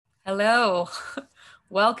Hello.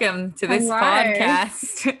 Welcome to this Hello.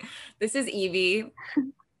 podcast. This is Evie.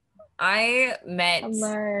 I met,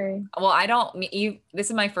 Hello. well, I don't, this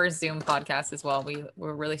is my first Zoom podcast as well.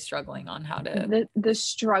 We're really struggling on how to The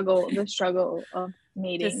struggle of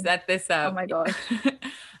meeting. set this Oh up. my gosh.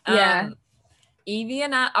 Yeah. um, Evie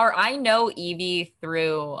and I know Evie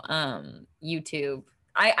through YouTube.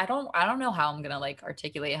 I don't know how I'm gonna like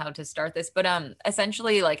articulate how to start this, but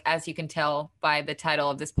essentially, like, as you can tell by the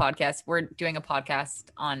title of this podcast, we're doing a podcast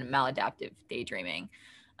on maladaptive daydreaming.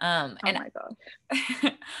 Oh And my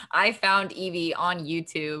gosh. I found Evie on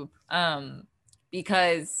YouTube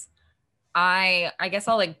because I guess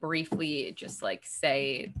I'll like briefly just like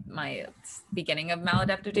say my beginning of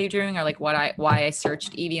maladaptive daydreaming, or like why I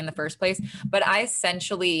searched Evie in the first place. But I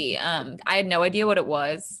essentially I had no idea what it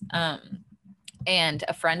was. And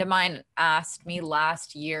a friend of mine asked me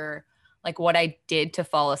last year like what I did to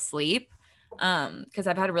fall asleep, because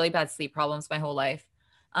I've had really bad sleep problems my whole life.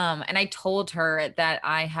 And I told her that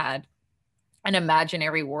I had an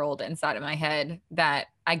imaginary world inside of my head that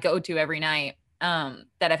I go to every night,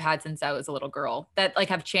 that I've had since I was a little girl, that like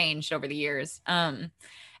have changed over the years.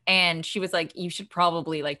 And she was like, you should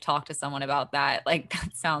probably like talk to someone about that. Like,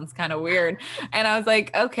 that sounds kind of weird. And I was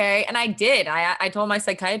like, okay. And I did. I told my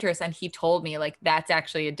psychiatrist, and he told me like that's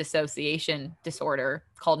actually a dissociation disorder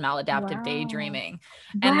called maladaptive Wow. daydreaming.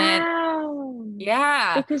 And then, Wow.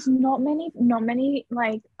 yeah. Because not many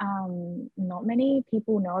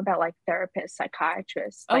people know about like therapists,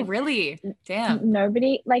 psychiatrists. Oh, really? Damn.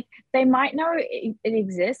 Nobody, like, they might know it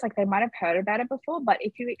exists, like they might have heard about it before, but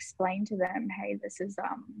if you explain to them, hey, this is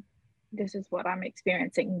what I'm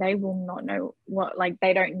experiencing, they will not know what, like,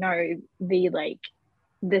 they don't know the, like,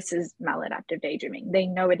 this is maladaptive daydreaming. They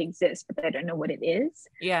know it exists, but they don't know what it is.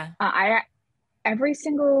 Yeah. I every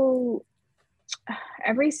single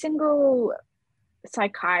every single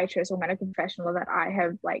psychiatrist or medical professional that I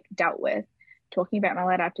have like dealt with talking about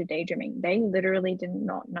maladaptive daydreaming, they literally did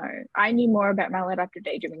not know. I knew more about maladaptive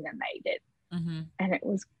daydreaming than they did. Mm-hmm. And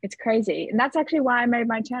it's crazy. And that's actually why I made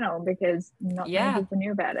my channel, because not many Yeah. people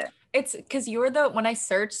knew about it. It's because when I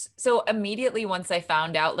searched, so immediately once I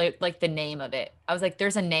found out like the name of it, I was like,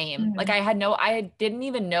 there's a name. Like, Mm. I didn't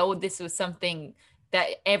even know this was something that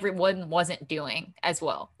everyone wasn't doing as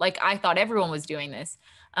well. Like, I thought everyone was doing this.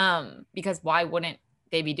 Because why wouldn't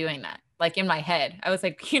they be doing that? Like, in my head, I was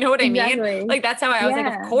like, you know what I mean? Exactly. Like, that's how I was like,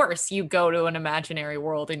 of Yeah. course you go to an imaginary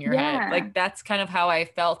world in your head. Yeah. Like, that's kind of how I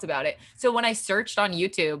felt about it. So when I searched on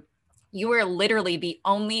YouTube, you were literally the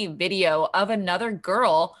only video of another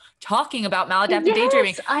girl talking about maladaptive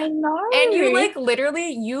daydreaming. Yes, I And you know. like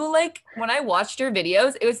literally, you like, when I watched your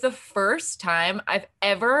videos, it was the first time I've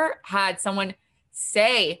ever had someone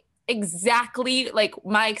say exactly like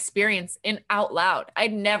my experience in out loud.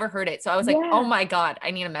 I'd never heard it. So I was like, oh Yeah. my God,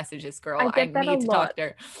 I need to message this I girl. I get that a need to lot. talk to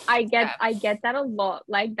her. I get Yeah. I get that a lot.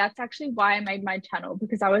 Like, that's actually why I made my channel,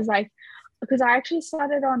 because I was like, because I actually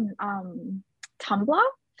started on Tumblr,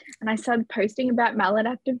 and I started posting about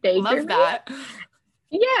maladaptive Love daydreaming. that.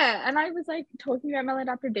 Yeah, and I was like talking about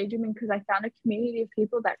maladaptive daydreaming because I found a community of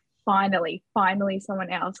people that finally someone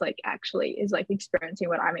else like actually is like experiencing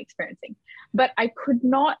what I'm experiencing. But I could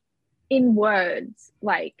not, in words,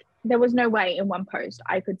 like, there was no way in one post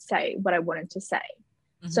I could say what I wanted to say.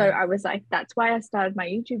 So Mm-hmm. I was like, that's why I started my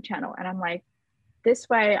YouTube channel. And I'm like, this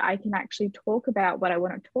way I can actually talk about what I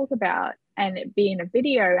want to talk about and it be in a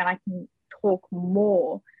video, and I can talk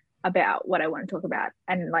more about what I want to talk about,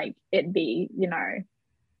 and like it be,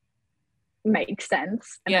 make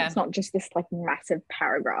sense. And Yeah. it's not just this like massive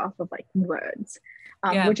paragraph of like words.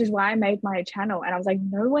 Yeah. Which is why I made my channel. And I was like,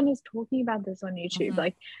 no one is talking about this on YouTube. Mm-hmm.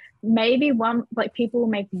 Like, maybe one, like, people will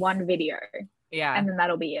make one video Yeah. and then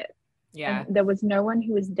that'll be it. Yeah. And there was no one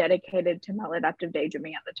who was dedicated to maladaptive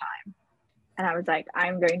daydreaming at the time. And I was like,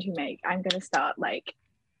 I'm going to start, like,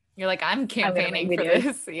 You're like, I'm I'm going to make campaigning for videos.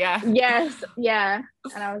 this. Yeah. Yes, yeah.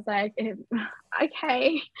 And I was like,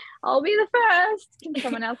 okay, I'll be the first. Can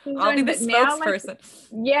someone else be I'll be doing? the But now, like, spokesperson.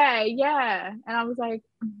 yeah. And I was like,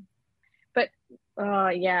 but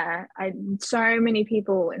yeah, so many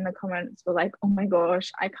people in the comments were like, oh my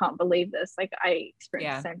gosh, I can't believe this. Like, I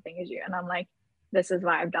experienced Yeah. the same thing as you. And I'm like, this is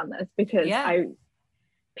why I've done this, because Yeah.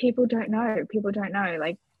 people don't know.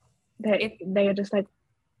 Like, they are just like,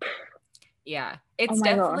 Yeah. oh It's my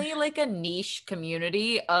gosh. definitely like a niche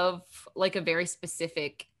community of like a very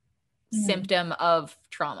specific symptom of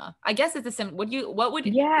trauma. I guess it's a symptom.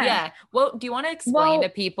 Yeah. What do you want to explain to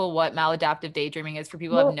people what maladaptive daydreaming is for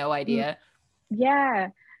people who have no idea? Yeah.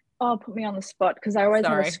 Oh, put me on the spot, because I always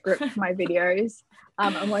have a Sorry. script for my videos.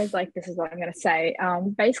 I'm always like, this is what I'm going to say.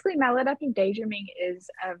 Basically, maladaptive daydreaming is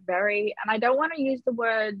a very, and I don't want to use the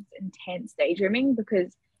words intense daydreaming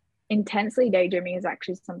because intensely daydreaming is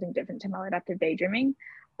actually something different to maladaptive daydreaming.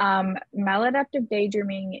 Maladaptive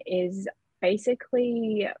daydreaming is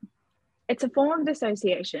basically, it's a form of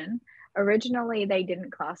dissociation. Originally, they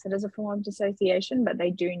didn't class it as a form of dissociation, but they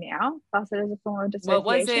do now class it as a form of dissociation.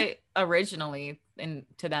 What was it originally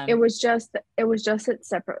to them? It was just its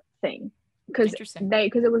separate thing because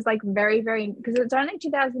it was like because it's only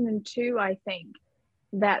 2002, I think,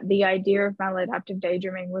 that the idea of maladaptive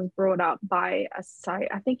daydreaming was brought up by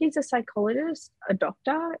I think he's a psychologist, a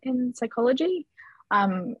doctor in psychology,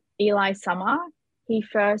 Eli Summer. He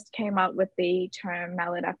first came up with the term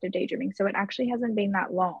maladaptive daydreaming. So it actually hasn't been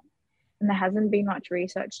that long and there hasn't been much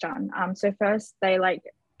research done. So first they like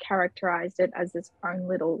characterized it as this own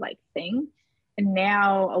little like thing. And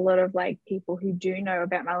now a lot of like people who do know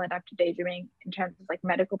about maladaptive daydreaming in terms of like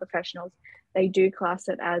medical professionals, they do class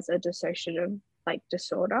it as a dissociative like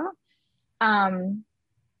disorder.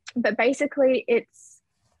 But basically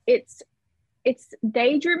it's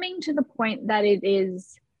daydreaming to the point that it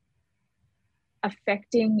is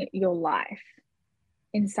affecting your life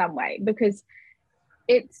in some way, because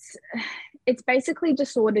it's basically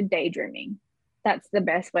disordered daydreaming. That's the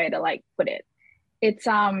best way to like put it. It's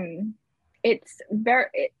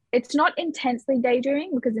not intensely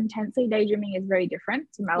daydreaming, because intensely daydreaming is very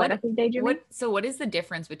different to maladaptive daydreaming. So what is the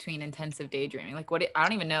difference between intensive daydreaming? Like I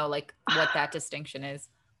don't even know like what that distinction is.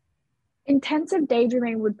 Intensive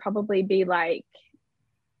daydreaming would probably be like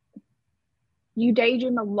you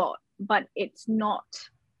daydream a lot, but it's not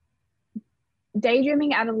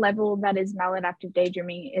daydreaming at a level that is maladaptive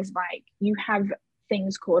daydreaming. Is like you have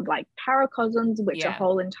things called like paracosms, which are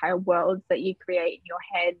whole entire worlds that you create in your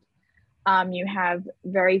head. You have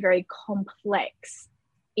very, very complex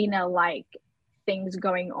inner like things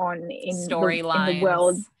going on in storylines in the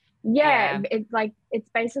world. It's like it's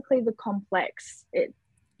basically the complex.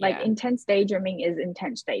 Intense daydreaming is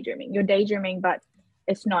intense daydreaming. You're daydreaming, but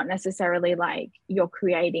it's not necessarily like you're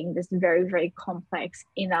creating this very, very complex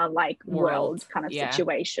inner like world kind of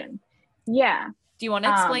situation. Yeah. Do you want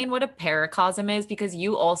to explain what a paracosm is? Because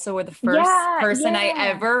you also were the first person I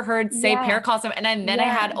ever heard say paracosm. And then I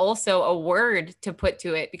had also a word to put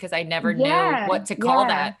to it because I never knew what to call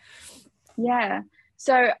that. Yeah.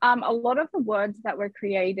 So a lot of the words that were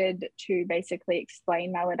created to basically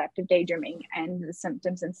explain maladaptive daydreaming and the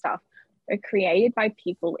symptoms and stuff are created by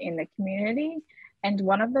people in the community. And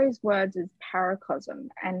one of those words is paracosm.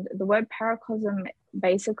 And the word paracosm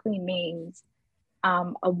basically means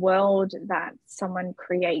a world that someone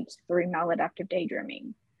creates through maladaptive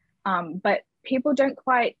daydreaming. But people who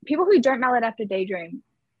don't maladaptive daydream,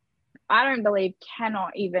 I don't believe,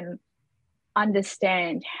 cannot even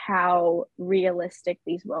understand how realistic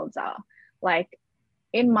these worlds are. Like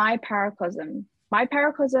in my paracosm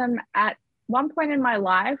at one point in my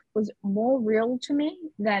life was more real to me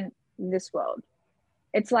than this world.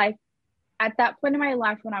 It's like at that point in my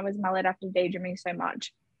life when I was maladaptive daydreaming so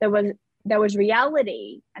much, there was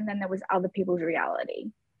reality, and then there was other people's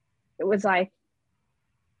reality. It was like,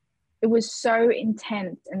 it was so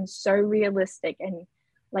intense and so realistic and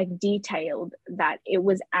like detailed that it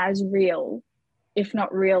was as real, if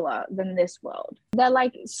not realer, than this world. They're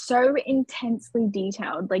like so intensely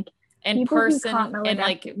detailed, like and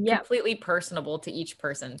completely personable to each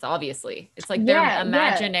person. Obviously, it's like their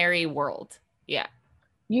imaginary world. Yeah.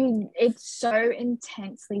 It's so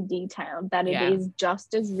intensely detailed that it is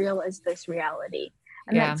just as real as this reality.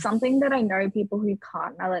 And that's something that I know people who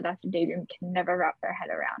can't maladaptive daydream can never wrap their head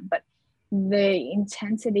around. But the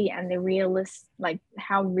intensity and the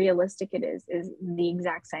how realistic it is the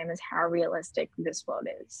exact same as how realistic this world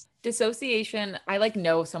is. Dissociation, I like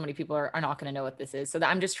know so many people are not going to know what this is. So that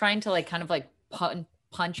I'm just trying to like kind of like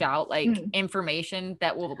punch out like information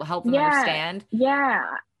that will help them understand. Yeah.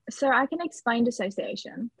 So I can explain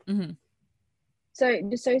dissociation. Mm-hmm. So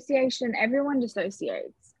dissociation, everyone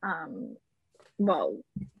dissociates. I will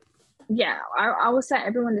say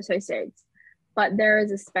everyone dissociates, but there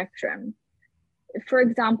is a spectrum. For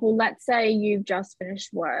example, let's say you've just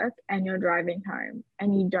finished work and you're driving home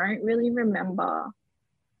and you don't really remember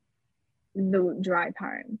the drive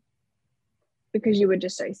home because you were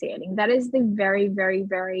dissociating. That is the very, very,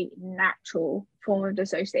 very natural form of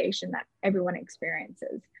dissociation that everyone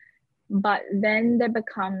experiences. But then there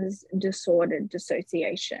becomes disordered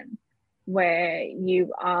dissociation, where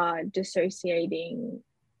you are dissociating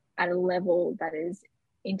at a level that is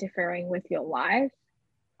interfering with your life.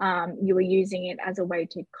 You are using it as a way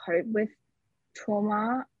to cope with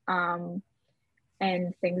trauma and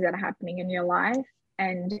things that are happening in your life.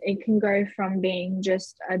 And it can go from being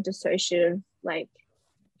just a dissociative, like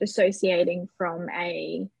dissociating from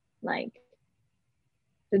a, like,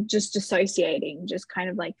 just dissociating, just kind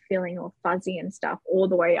of like feeling all fuzzy and stuff, all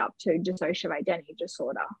the way up to dissociative identity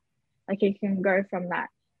disorder. Like it can go from that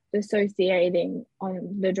dissociating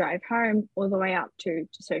on the drive home all the way up to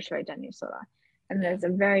dissociative identity disorder. And there's a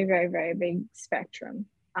very, very, very big spectrum.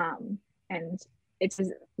 And it's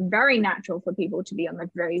very natural for people to be on the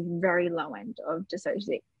very, very low end of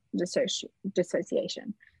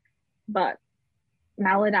dissociation. But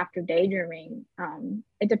maladaptive daydreaming,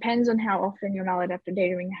 it depends on how often you're maladaptive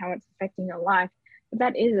daydreaming, how it's affecting your life, but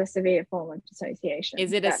that is a severe form of dissociation.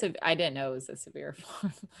 Is it I didn't know it was a severe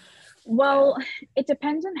form. Well, it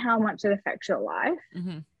depends on how much it affects your life.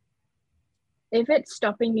 Mm-hmm. If it's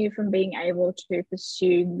stopping you from being able to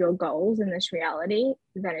pursue your goals in this reality,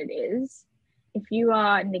 then it is. If you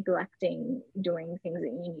are neglecting doing things that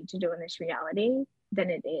you need to do in this reality, then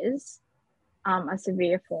it is a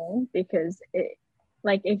severe form, because it,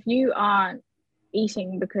 like, if you aren't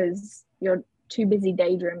eating because you're too busy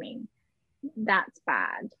daydreaming, that's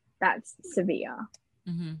bad. That's severe.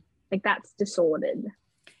 Mm-hmm. Like, that's disordered.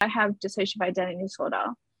 I have dissociative identity disorder.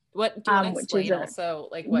 What do you want to explain also,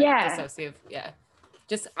 like, what dissociative? Yeah.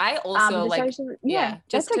 Just, I also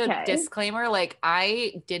just to okay. disclaimer, like,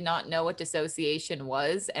 I did not know what dissociation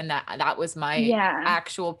was, and that was my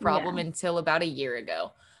actual problem until about a year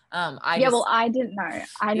ago. I didn't know.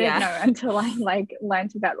 I didn't know until I like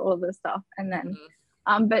learned about all of this stuff. And then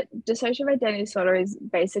but dissociative identity disorder is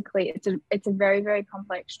basically, it's a very, very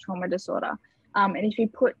complex trauma disorder. And if you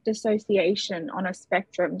put dissociation on a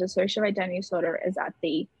spectrum, dissociative identity disorder is at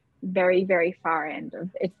the very, very far end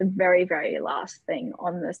of, it's the very, very last thing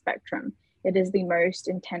on the spectrum. It is the most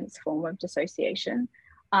intense form of dissociation.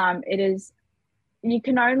 It is, you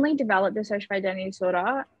can only develop dissociative identity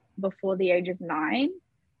disorder before the age of 9,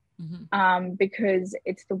 because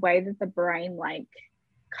it's the way that the brain, like,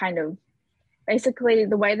 kind of, basically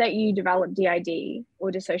the way that you develop DID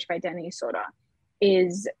or dissociative identity disorder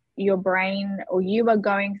is your brain, or you are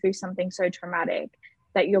going through something so traumatic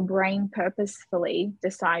that your brain purposefully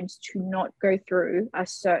decides to not go through a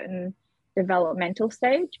certain developmental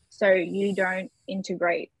stage. So you don't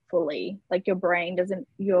integrate fully. Like, your brain doesn't,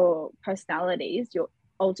 your personalities, your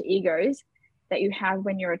alter egos that you have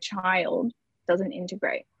when you're a child doesn't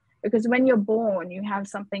integrate. Because when you're born, you have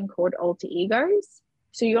something called alter egos.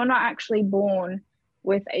 So you're not actually born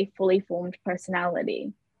with a fully formed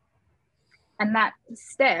personality. And that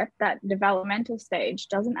step, that developmental stage,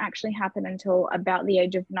 doesn't actually happen until about the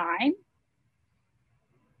age of 9.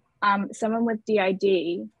 Someone with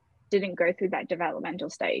DID didn't go through that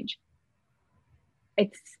developmental stage.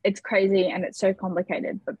 It's crazy and it's so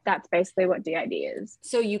complicated, but that's basically what DID is.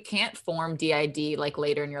 So you can't form DID like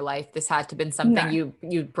later in your life. This had to have been something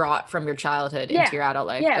you brought from your childhood into your adult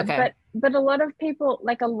life. Yeah, okay. But a lot of people,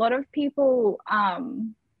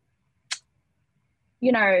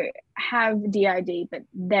 you know, have DID, but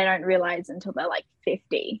they don't realize until they're like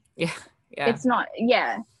 50. Yeah. It's not,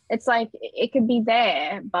 it's like, it could be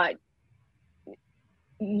there, but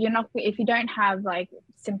you're not, if you don't have like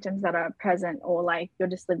symptoms that are present, or like you're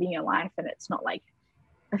just living your life and it's not like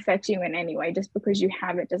affect you in any way, just because you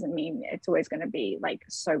have it doesn't mean it's always going to be like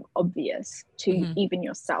so obvious to even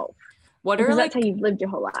yourself. Because that's how you've lived your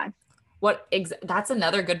whole life. That's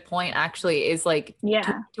another good point, actually, is like,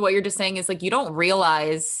 to what you're just saying is like, you don't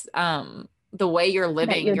realize the way you're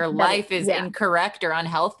living your life is incorrect or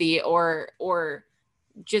unhealthy or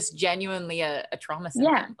just genuinely a trauma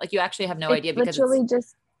symptom. Like, you actually have no idea, because it's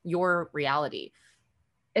just your reality.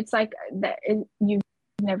 It's like that you've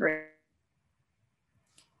never.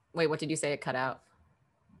 Wait, what did you say? It cut out.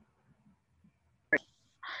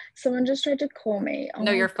 Someone just tried to call me. Oh,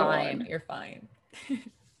 no, you're fine. You're fine.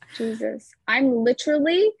 Jesus, I'm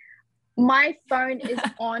literally, my phone is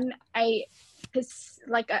on a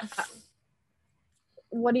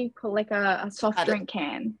what do you call, like a soft drink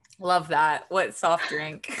can. Love that. What soft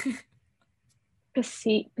drink?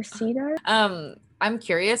 Pasito. I'm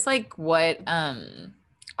curious, like, what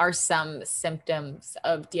are some symptoms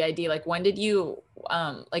of DID? Like, when did you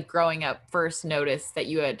like growing up first notice that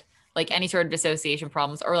you had like any sort of dissociation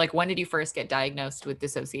problems, or like when did you first get diagnosed with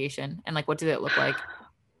dissociation, and like what did it look like?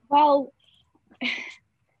 Well,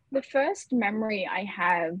 the first memory I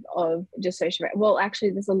have of dissociative, well, actually,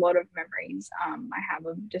 there's a lot of memories I have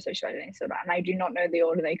of dissociative identity disorder, and I do not know the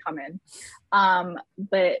order they come in.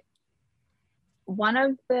 But one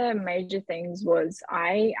of the major things was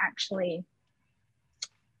I actually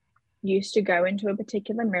used to go into a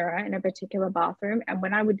particular mirror in a particular bathroom, and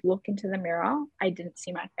when I would look into the mirror, I didn't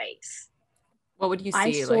see my face. What would you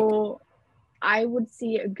see? I would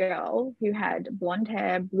see a girl who had blonde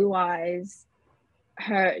hair, blue eyes.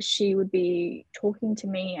 She would be talking to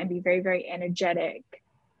me and be very, very energetic,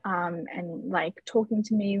 and like talking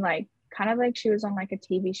to me like kind of like she was on like a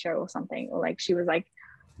TV show or something, or like she was like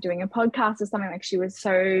doing a podcast or something. Like she was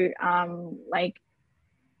so like,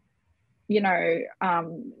 you know,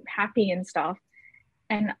 happy and stuff.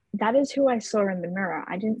 And that is who I saw in the mirror.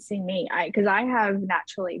 I didn't see me. Because I have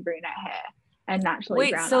naturally brunette hair and naturally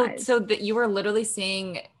Wait, brown so eyes. that you were literally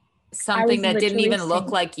seeing I something was that didn't literally even look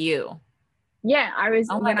seeing, like you. yeah, I was,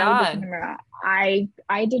 Oh my when I would look in the God. mirror,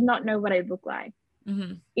 I did not know what I looked like.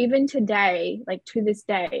 Mm-hmm. Even today, like to this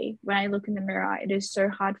day, when I look in the mirror, it is so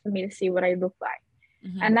hard for me to see what I look like.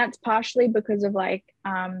 Mm-hmm. And that's partially because of like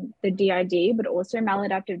the DID, but also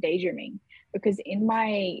maladaptive daydreaming. Because in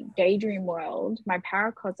my daydream world, my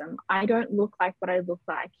paracosm, I don't look like what I look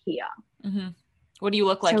like here. Mm-hmm. What do you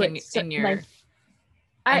look like So in it's your like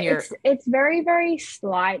in your it's very, very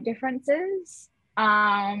slight differences.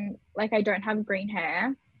 Like I don't have green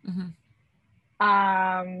hair. mm-hmm.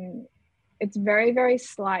 It's very, very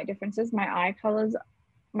slight differences. My eye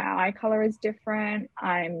color is different.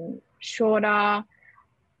 I'm shorter.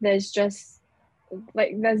 There's just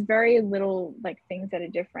like there's very little like things that are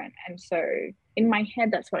different. And so in my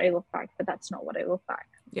head that's what I look like, but that's not what I look like.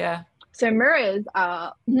 Yeah. So mirrors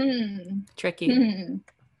are Tricky.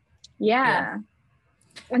 yeah.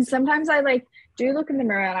 And sometimes I like do look in the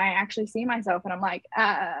mirror and I actually see myself and I'm like,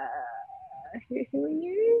 who are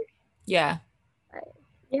you? Yeah.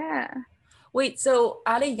 Yeah. Wait, so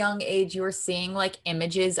at a young age, you were seeing like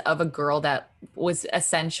images of a girl that was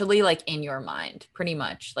essentially like in your mind, pretty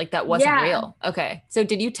much. Like that wasn't Yeah. real. Okay. So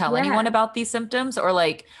did you tell anyone Yeah. about these symptoms or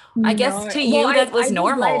like, I guess No. to Well, you that was I did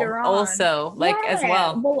normal later on. also, like as Yeah.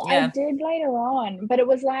 well. Well, I Yeah. did later on, but it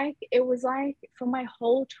was like for my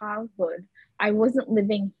whole childhood, I wasn't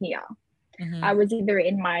living here. Mm-hmm. I was either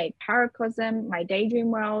in my paracosm, my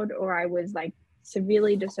daydream world, or I was like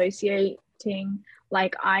severely dissociating.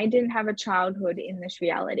 Like I didn't have a childhood in this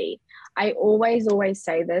reality. I always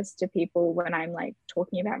say this to people when I'm like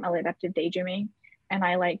talking about maladaptive daydreaming, and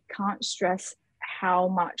I like can't stress how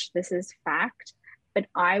much this is fact, but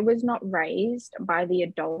I was not raised by the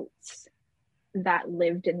adults that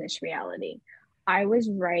lived in this reality. I was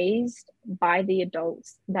raised by the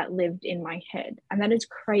adults that lived in my head. And that is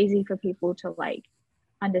crazy for people to like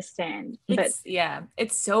understand. But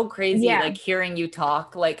It's so crazy yeah, like hearing you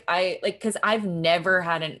talk. Like I like because I've never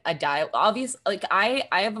had a dialogue. Obvious, like I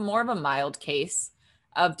have more of a mild case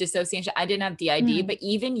of dissociation. I didn't have DID, but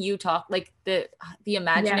even you talk like the yeah,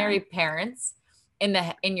 imaginary parents in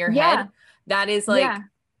your head, yeah, that is like yeah.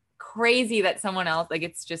 crazy that someone else like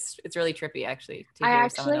it's really trippy actually to hear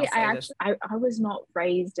someone else say this. I was not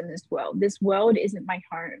raised in this world. This world isn't my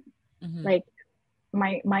home. Mm-hmm. Like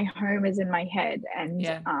my home is in my head, and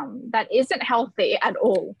Yeah. that isn't healthy at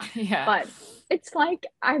all. Yeah. But it's like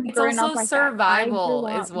I've It's grown up also like that. I survival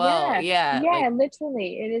grew up, as well. Yeah. yeah, Like,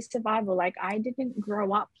 literally it is survival. Like I didn't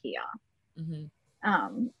grow up here.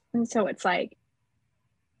 mm-hmm. And so it's like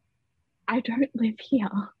I don't live here.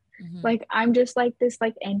 Mm-hmm. Like I'm just like this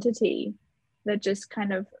like entity that just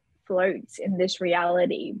kind of floats in this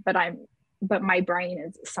reality, but my brain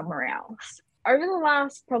is somewhere else. Over the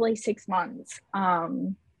last probably 6 months,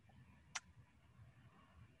 I'm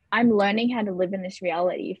learning how to live in this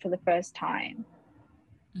reality for the first time.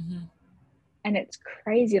 Mm-hmm. And it's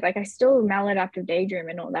crazy. Like I still maladaptive daydream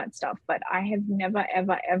and all that stuff, but I have never,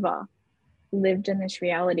 ever, ever lived in this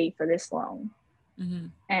reality for this long. Mm-hmm.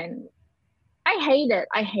 And I hate it.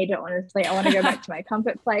 I hate it, honestly. I want to go back to my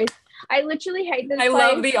comfort place. I literally hate this I place.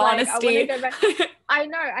 love the like, I want to honesty. go back. I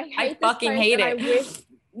know. I hate this fucking place hate and it. I wish,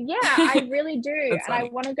 yeah, I really do. That's and funny.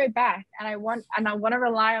 I want to go back and I want to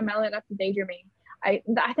rely on maladaptive daydreaming. I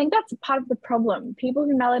think that's part of the problem. People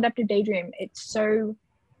who maladaptive daydream, it's so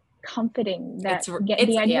comforting that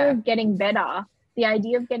the idea of getting better,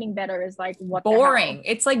 is like what boring. the hell?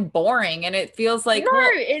 It's like boring and it feels like No, well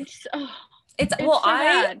it's well so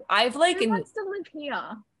bad. I've like Who wants to live here?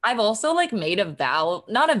 I've also like made a vow,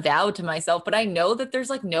 not a vow to myself, but I know that there's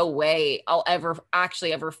like no way I'll ever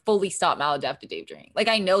fully stop maladaptive daydreaming. Like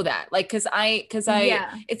I know that, like,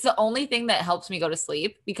 Yeah. it's the only thing that helps me go to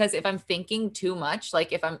sleep because if I'm thinking too much,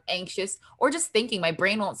 like if I'm anxious or just thinking, my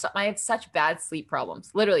brain won't stop. I have such bad sleep problems,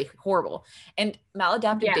 literally horrible. And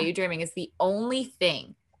maladaptive daydreaming is the only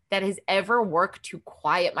thing that has ever worked to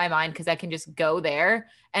quiet my mind because I can just go there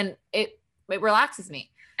and it relaxes me.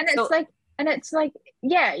 And it's like,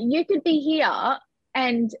 yeah, you could be here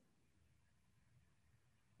and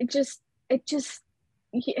it just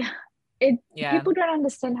yeah, people don't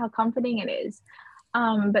understand how comforting it is.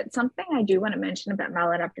 But something I do want to mention about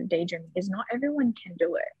maladaptive daydreaming is not everyone can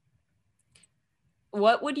do it.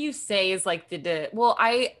 What would you say is like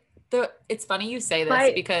it's funny you say this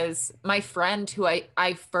Like, because my friend who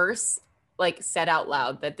I first like said out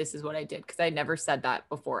loud that this is what I did because I never said that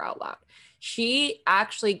before out loud. She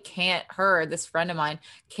actually this friend of mine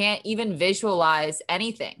can't even visualize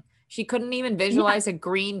anything. She couldn't even visualize a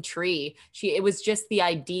green tree. It was just the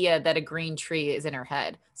idea that a green tree is in her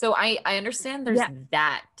head. So I understand there's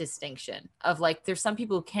that distinction of like there's some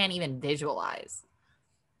people who can't even visualize.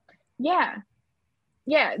 yeah.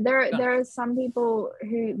 Yeah, there are some people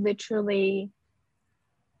who literally,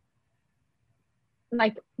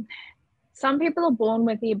 like, some people are born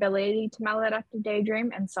with the ability to maladaptive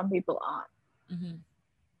daydream and some people aren't.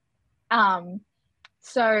 Mm-hmm.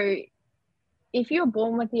 So if you're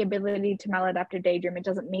born with the ability to maladaptive daydream, it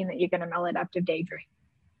doesn't mean that you're going to maladaptive daydream,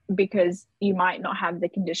 because you might not have the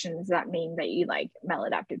conditions that mean that you like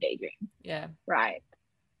maladaptive daydream. Yeah. Right.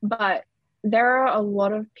 But there are a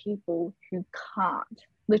lot of people who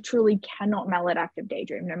literally cannot maladaptive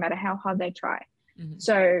daydream, no matter how hard they try. Mm-hmm.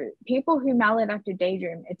 So people who maladaptive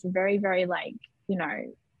daydream, it's a very, very like,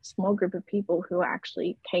 small group of people who are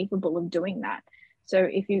actually capable of doing that. So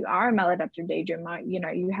if you are a maladaptive daydreamer,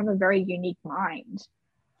 you have a very unique mind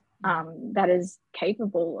that is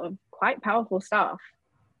capable of quite powerful stuff.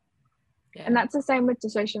 Yeah. And that's the same with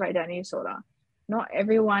dissociative identity disorder. Not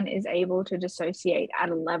everyone is able to dissociate at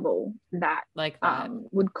a level that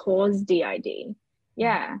would cause DID.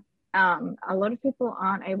 Yeah. A lot of people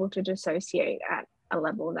aren't able to dissociate at a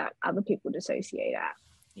level that other people dissociate at.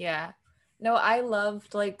 Yeah. No, I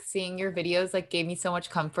loved like seeing your videos, like gave me so much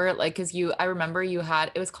comfort. Like, cause I remember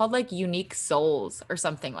it was called like Unique Souls or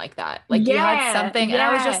something like that. Like you had something and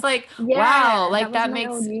I was just like, wow, like that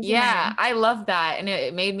makes, I love that. And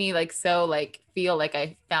it made me like, so like feel like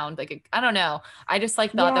I found like, I don't know. I just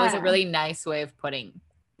like thought that was a really nice way of putting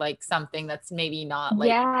like something that's maybe not like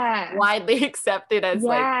widely accepted as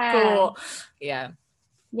like cool. Yeah.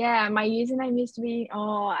 Yeah. My username used to be,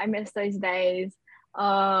 I miss those days.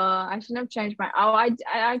 I shouldn't have changed I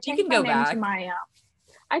changed my name to my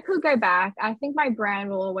I could go back. I think my brand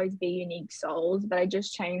will always be Unique Souls, but I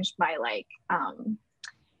just changed my like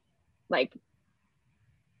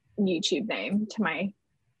YouTube name to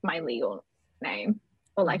my legal name,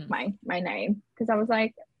 or like my name, because I was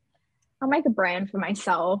like, I'll make a brand for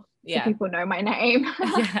myself so people know my name.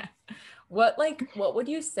 Yeah. What would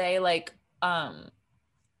you say like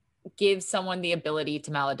gives someone the ability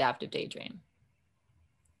to maladaptive daydream?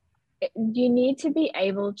 You need to be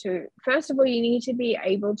able to, first of all, you need to be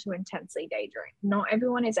able to intensely daydream. Not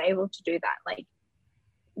everyone is able to do that. Like,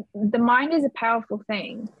 the mind is a powerful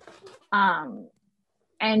thing.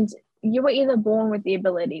 And you were either born with the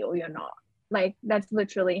ability or you're not. Like, that's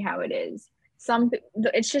literally how it is.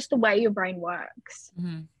 It's just the way your brain works.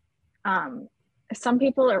 Mm-hmm. Some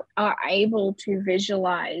people are able to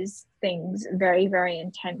visualize things very, very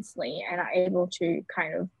intensely and are able to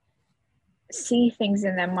kind of see things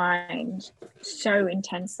in their mind so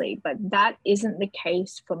intensely, but that isn't the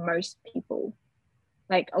case for most people.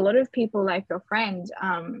 Like, a lot of people, like your friend,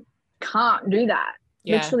 can't do that.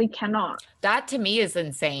 Literally cannot. That to me is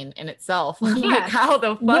insane in itself. Like, how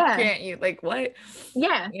the fuck can't you, like, what?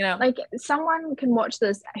 Like, someone can watch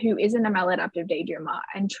this who isn't a maladaptive daydreamer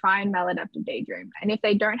and try and maladaptive daydream, and if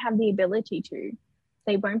they don't have the ability to,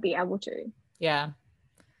 they won't be able to.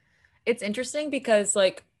 It's interesting because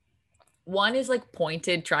like one is like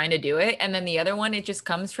pointed trying to do it, and then the other one, it just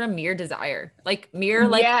comes from mere desire, like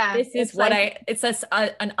this is what it's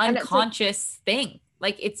an unconscious thing.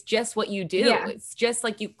 Like, it's just what you do. It's just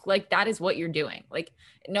like that is what you're doing. Like,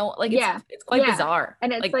 no, like it's quite bizarre.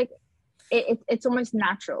 And it's like it's almost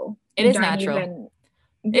natural. It is natural.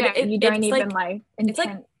 You don't even like it's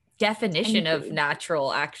like definition of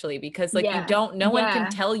natural, actually, because like no one can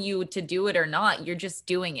tell you to do it or not. You're just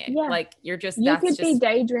doing it. Like, you could be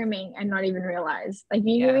daydreaming and not even realize. Like,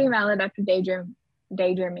 you could be maladaptive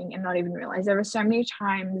daydreaming and not even realize. There were so many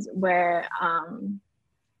times where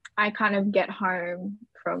I kind of get home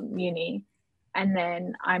from uni and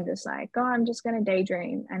then I'm just like, I'm just gonna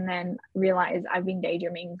daydream, and then realize I've been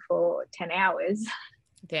daydreaming for 10 hours.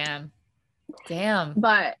 Damn.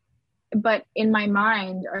 But in my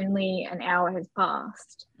mind, only an hour has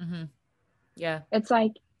passed. Mm-hmm. Yeah. It's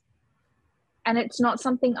like, and it's not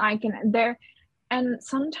something I can and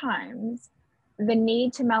sometimes the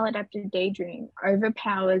need to maladaptive daydream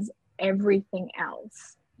overpowers everything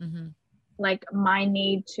else. Mm-hmm. Like, my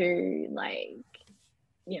need to, like,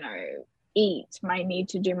 eat, my need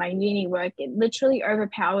to do my uni work, it literally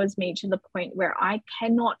overpowers me to the point where I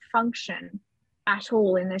cannot function at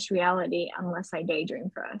all in this reality unless I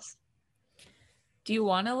daydream first. Do you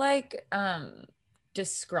want to like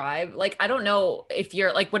describe, like, I don't know if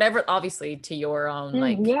you're like, whatever, obviously to your own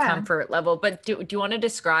like Yeah. comfort level, but do you want to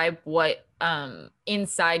describe what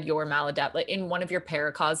inside your maladapt, like in one of your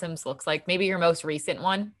paracosms looks like? Maybe your most recent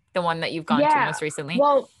one, the one that you've gone to Yeah. most recently.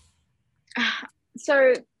 Well,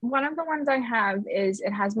 so one of the ones I have is,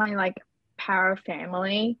 it has my like para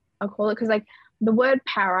family, I'll call it, because like the word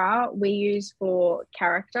para we use for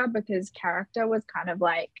character, because character was kind of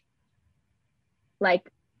like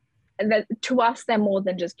that to us, they're more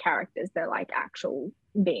than just characters, they're like actual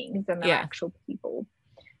beings and they're Yeah. actual people.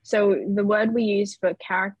 So the word we use for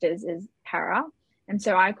characters is para, and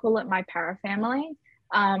so I call it my para family.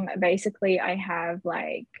 Basically I have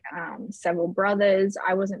like several brothers.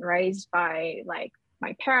 I wasn't raised by like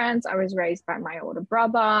my parents, I was raised by my older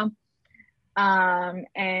brother,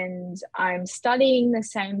 and I'm studying the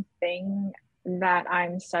same thing that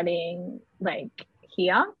I'm studying like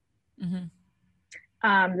here,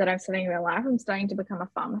 that I'm studying in real life. I'm studying to become a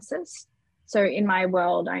pharmacist. So in my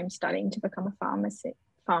world, I'm studying to become a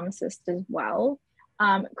pharmacist as well.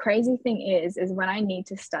 Crazy thing is when I need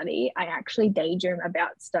to study, I actually daydream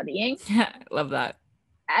about studying. Yeah, I love that.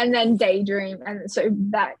 And then daydream, and so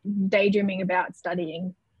that daydreaming about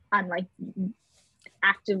studying, I'm like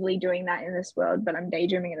actively doing that in this world, but I'm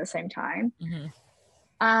daydreaming at the same time.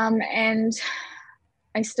 And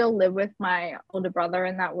I still live with my older brother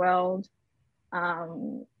in that world.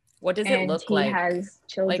 What does it look he like? Has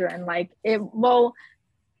children. Well,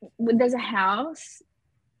 there's a house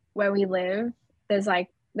where we live. There's like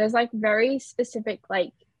very specific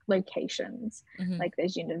like locations. Like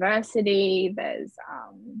there's university, there's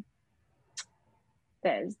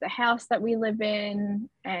the house that we live in,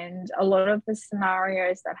 and a lot of the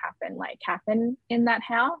scenarios that happen in that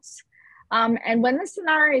house. And when the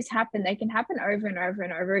scenarios happen, they can happen over and over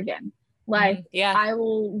and over again. Like I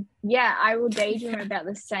will daydream about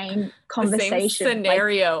the same conversation, the same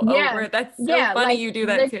scenario over. That's so funny. You do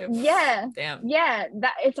that too. Damn.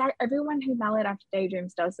 That it's everyone who maladaptive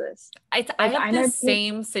daydreams does this. I have the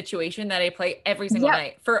same situation that I play every single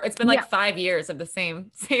night. It's been like 5 years of the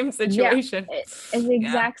same situation. It's the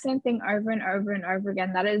exact same thing over and over and over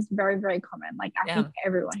again. That is very, very common. Like I think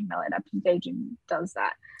everyone who maladaptive daydream does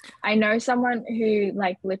that. I know someone who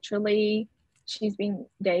like literally she's been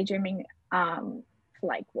daydreaming for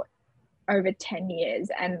like over 10 years,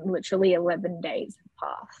 and literally 11 days have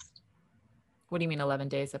passed. What do you mean 11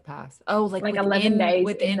 days have passed? Oh, like 11 days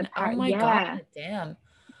within oh my god, damn.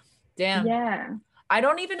 Yeah, I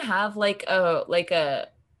don't even have like a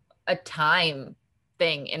time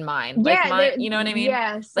thing in mind. Yeah, like you know what I mean?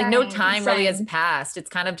 Yeah, like no time really has passed. It's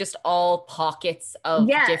kind of just all pockets of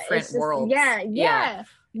different worlds.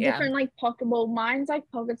 Different like pocket. Well, mine's like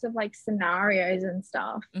pockets of like scenarios and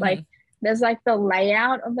stuff. Like there's like the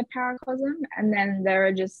layout of the paracosm, and then there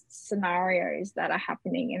are just scenarios that are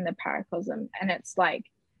happening in the paracosm, and it's like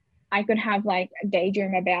I could have like a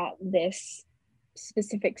daydream about this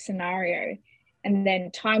specific scenario, and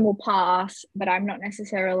then time will pass, but I'm not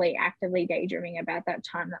necessarily actively daydreaming about that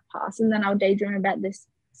time that passed, and then I'll daydream about this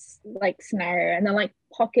like scenario, and then like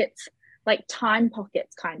pockets, like time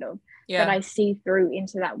pockets kind of that I see through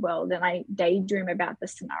into that world, and I daydream about the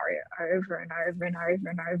scenario over and over and over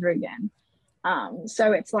and over again.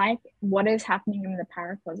 So it's like what is happening in the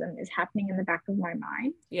paracosm is happening in the back of my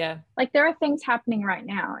mind. Like there are things happening right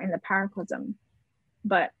now in the paracosm,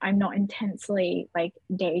 but I'm not intensely like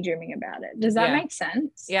daydreaming about it. Does that make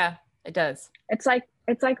sense? Yeah, it does. It's like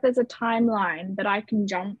there's a timeline that I can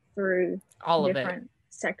jump through all of different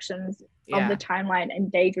sections of the timeline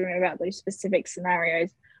and daydream about those specific scenarios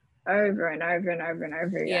over and over and over and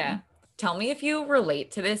over again. Tell me if you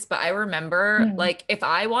relate to this, but I remember like if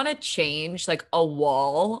I want to change like a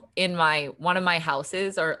wall in one of my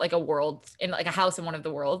houses, or like a world in like a house in one of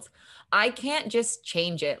the worlds, I can't just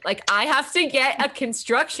change it. Like I have to get a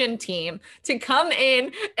construction team to come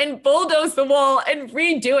in and bulldoze the wall and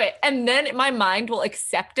redo it. And then my mind will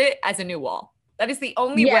accept it as a new wall. That is the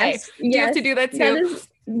only way. Do you have to do that too?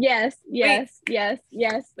 Yes.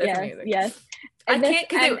 I can't,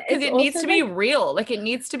 because it needs to be real. Like it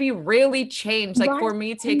needs to be really changed. Like for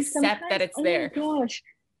me to accept that it's there. Oh my gosh.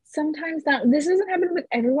 Sometimes this doesn't happen with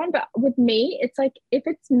everyone, but with me, it's like if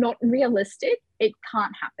it's not realistic, it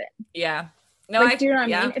can't happen. Yeah. No, like, do you know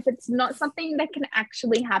what I mean? If it's not something that can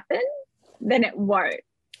actually happen, then it won't.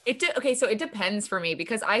 Okay, so it depends for me,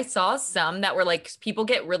 because I saw some that were like people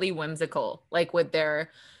get really whimsical, like with their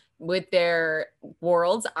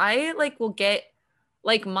worlds. I like will get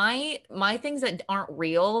like my things that aren't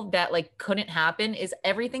real, that like couldn't happen, is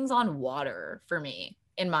everything's on water for me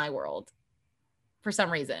in my world. for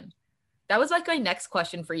some reason. That was like my next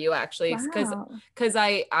question for you, actually, because Wow.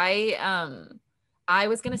 I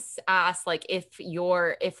was gonna ask like if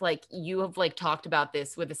like you have like talked about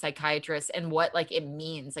this with a psychiatrist and what like it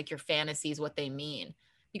means, like your fantasies, what they mean,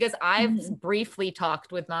 because I've briefly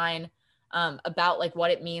talked with mine about like what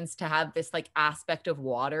it means to have this like aspect of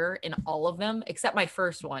water in all of them, except my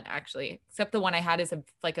first one, actually, except the one I had is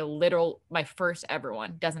like a literal, my first ever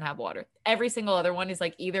one doesn't have water. Every single other one is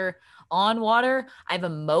like either on water. I have a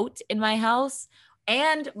moat in my house,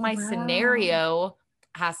 and my Wow. scenario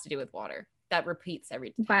has to do with water that repeats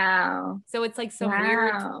every time. Wow. So it's like some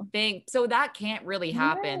weird Wow. thing. So that can't really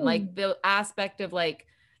happen. No. Like the aspect of like,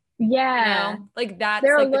 Yeah. like that's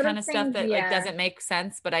There are a like the lot kind of of stuff things, that like yeah. doesn't make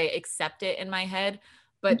sense, but I accept it in my head.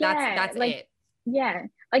 But Yeah, that's like it. yeah.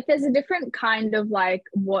 Like there's a different kind of like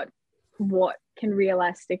what can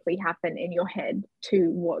realistically happen in your head to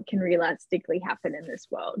what can realistically happen in this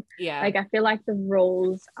world. Yeah. Like I feel like the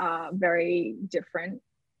rules are very different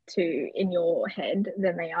to in your head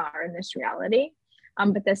than they are in this reality.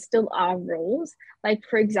 But there still are rules. Like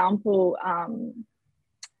for example,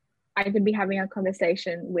 I could be having a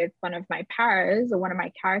conversation with one of my paras or one of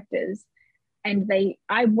my characters, and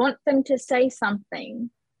I want them to say something,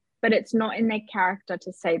 but it's not in their character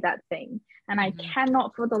to say that thing. And I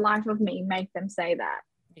cannot for the life of me make them say that.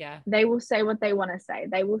 Yeah. They will say what they want to say.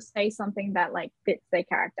 They will say something that like fits their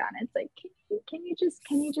character. And it's like, can you just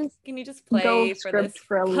go play for this script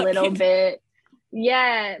for a little fucking bit?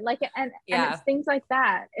 Yeah, like and yeah. it's things like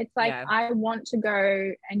that. It's like Yeah. I want to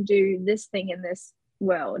go and do this thing in this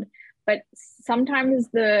world, but sometimes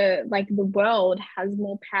the world has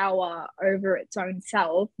more power over its own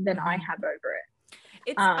self than I have over it.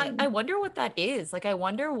 It's I wonder what that is. Like I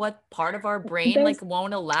wonder what part of our brain There's like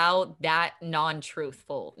won't allow that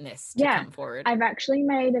non-truthfulness to Yeah, come forward. I've actually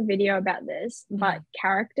made a video about this, but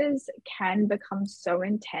characters can become so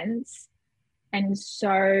intense and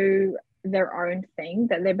so their own thing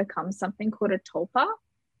that they become something called a tulpa.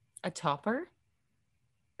 A topper?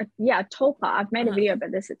 Yeah, a tulpa. I've made a video about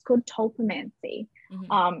this. It's called tulpamancy.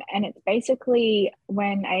 And it's basically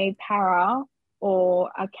when a para or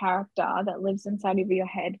a character that lives inside of your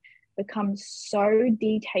head becomes so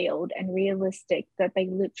detailed and realistic that they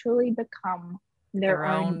literally become their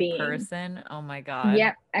own being. person. Oh my God.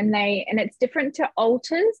 Yep. And it's different to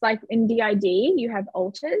alters. Like in DID, you have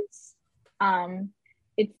alters.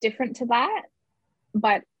 It's different to that,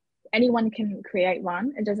 but anyone can create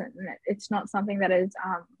one. It's not something that is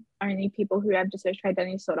only people who have dissociative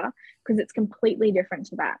identity disorder, because it's completely different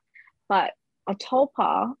to that. But a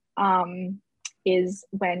tulpa is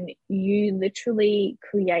when you literally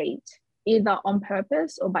create, either on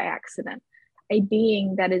purpose or by accident, a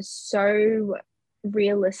being that is so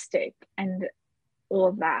realistic and all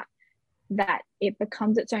of that it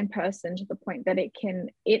becomes its own person, to the point that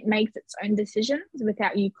it makes its own decisions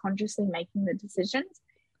without you consciously making the decisions.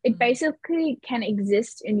 It basically can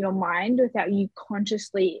exist in your mind without you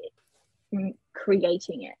consciously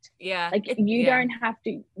creating it. Yeah. Like you don't have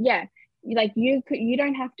to, like you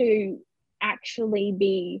don't have to actually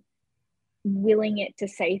be willing it to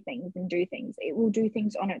say things and do things. It will do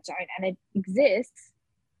things on its own, and it exists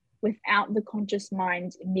without the conscious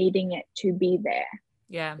mind needing it to be there.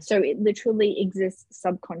 Yeah. So it literally exists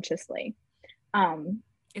subconsciously.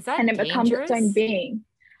 Is that and it dangerous? becomes its own being.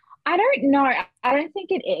 I don't know. I don't think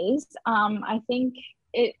it is. I think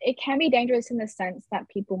it can be dangerous in the sense that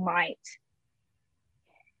people might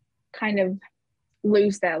kind of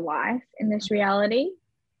lose their life in this reality,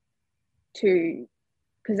 because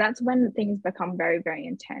that's when things become very, very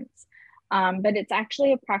intense. But it's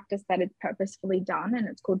actually a practice that is purposefully done, and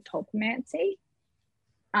it's called tulpamancy.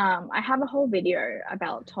 I have a whole video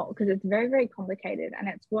about tulp because it's very, very complicated, and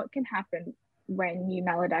it's what can happen when you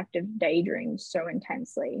maladaptive daydream so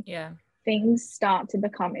intensely. Yeah. Things start to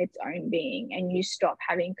become its own being, and you stop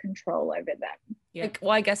having control over them. Yeah. Like,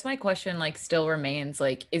 well, I guess my question like still remains,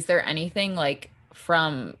 like, is there anything like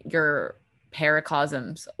from your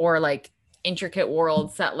paracosms or like intricate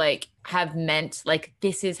worlds that like have meant like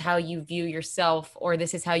this is how you view yourself, or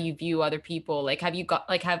this is how you view other people? Like have you got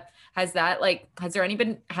like has there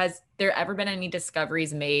ever been any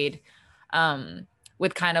discoveries made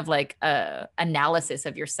with kind of like a analysis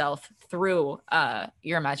of yourself through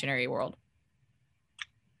your imaginary world?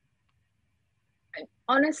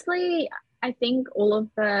 Honestly, I think all of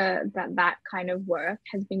that kind of work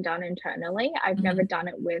has been done internally. I've never done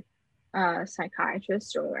it with a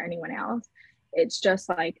psychiatrist or anyone else. It's just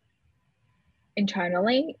like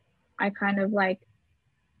internally, I kind of like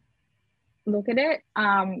look at it.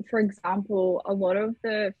 For example, a lot of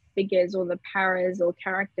the figures or the paras or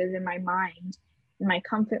characters in my mind my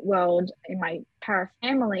comfort world in my para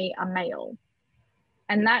family are male.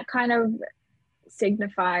 And that kind of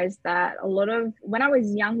signifies that a lot of, when I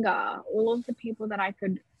was younger, all of the people that I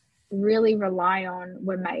could really rely on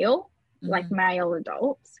were male, like male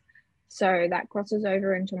adults. So that crosses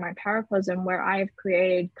over into my paracosm, where I have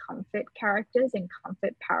created comfort characters and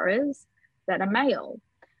comfort paras that are male.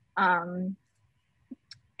 And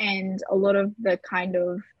a lot of the kind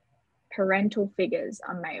of parental figures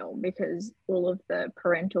are male, because all of the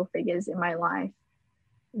parental figures in my life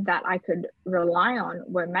that I could rely on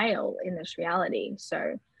were male in this reality.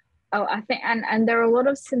 So I think, and there are a lot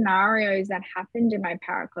of scenarios that happened in my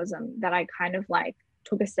paracosm that I kind of like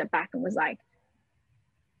took a step back and was like,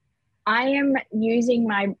 I am using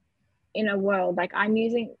my inner world, like I'm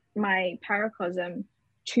using my paracosm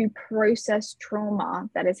to process trauma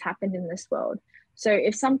that has happened in this world. So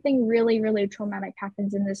if something really, really traumatic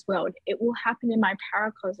happens in this world, it will happen in my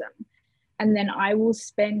paracosm. And then I will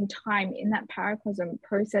spend time in that paracosm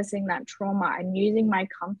processing that trauma and using my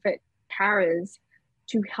comfort paras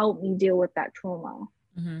to help me deal with that trauma.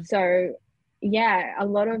 So yeah, a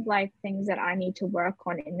lot of like things that I need to work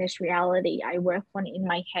on in this reality, I work on in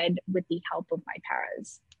my head with the help of my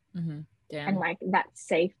paras. And like that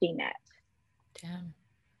safety net.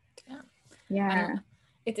 Yeah.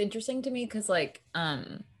 It's interesting to me because like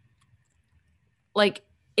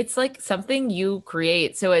it's like something you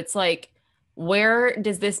create. So it's like, where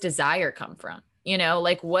does this desire come from? You know,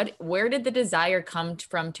 like where did the desire come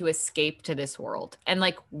from to escape to this world? And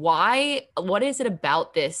like, what is it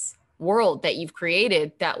about this world that you've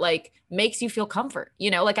created that like makes you feel comfort?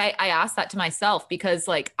 You know, like I asked that to myself because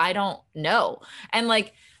like, I don't know. And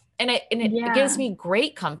like, and it gives me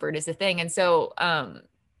great comfort is the thing. And so,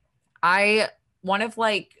 one of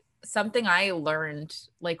like something I learned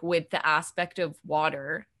like with the aspect of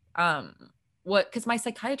water, because my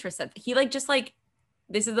psychiatrist said, he like just like,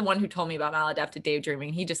 this is the one who told me about maladaptive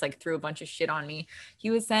daydreaming. He just like threw a bunch of shit on me. He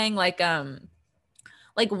was saying like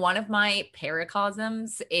one of my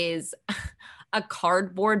paracosms is a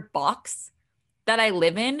cardboard box that I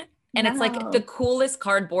live in. And it's like the coolest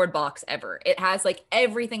cardboard box ever. It has like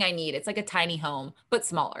everything I need. It's like a tiny home, but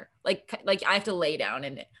smaller. Like I have to lay down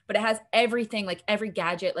in it, but it has everything, like every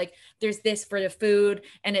gadget. Like there's this for the food,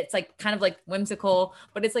 and it's like kind of like whimsical,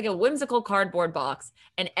 but it's like a whimsical cardboard box.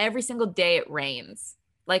 And every single day it rains.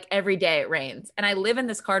 Like every day it rains, and I live in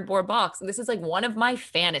this cardboard box. And this is like one of my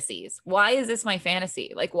fantasies. Why is this my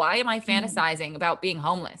fantasy? Like, why am I fantasizing about being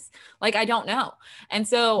homeless? Like, I don't know. And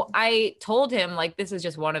so I told him like, this is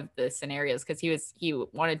just one of the scenarios, because he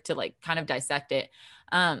wanted to like kind of dissect it.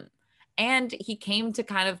 And he came to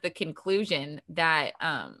kind of the conclusion that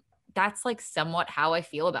that's like somewhat how I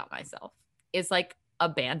feel about myself, is like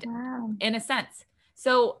abandoned in a sense.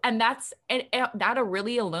 So, and that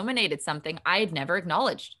really illuminated something I had never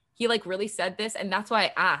acknowledged. He like really said this. And that's why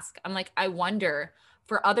I ask, I'm like, I wonder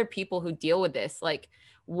for other people who deal with this, like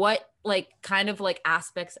what like kind of like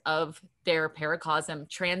aspects of their paracosm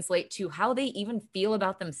translate to how they even feel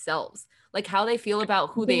about themselves, like how they feel about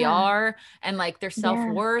who they are, and like their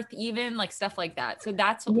self-worth, even like stuff like that. So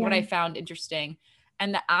that's what I found interesting.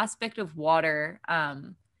 And the aspect of water,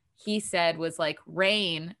 he said, was like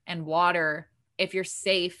rain and water. If you're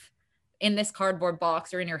safe in this cardboard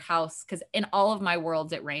box or in your house, because in all of my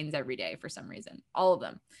worlds, it rains every day for some reason, all of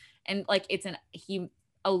them. And like, he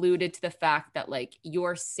alluded to the fact that like,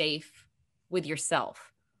 you're safe with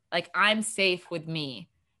yourself. Like I'm safe with me,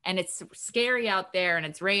 and it's scary out there and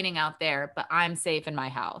it's raining out there, but I'm safe in my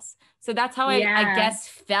house. So that's how I guess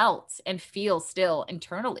felt and feel still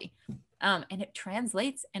internally. And it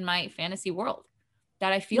translates in my fantasy world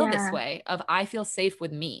that I feel this way of, I feel safe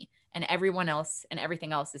with me, and everyone else and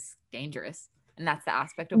everything else is dangerous. And that's the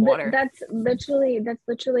aspect of water. That's literally,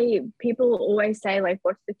 people always say like,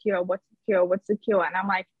 what's the cure? What's the cure? What's the cure? And I'm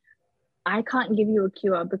like, I can't give you a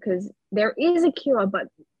cure, because there is a cure, but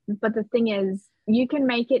the thing is, you can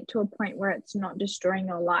make it to a point where it's not destroying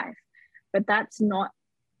your life, but that's not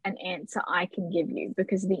an answer I can give you,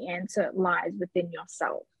 because the answer lies within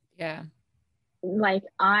yourself. Yeah. Like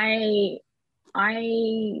I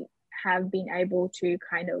have been able to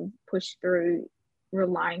kind of push through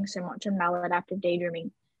relying so much on maladaptive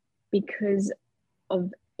daydreaming because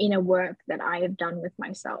of inner work that I have done with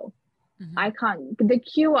myself. The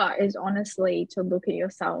cure is honestly to look at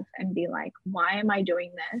yourself and be like, why am I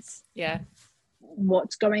doing this? Yeah.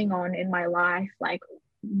 What's going on in my life? Like,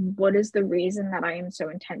 what is the reason that I am so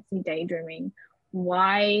intensely daydreaming?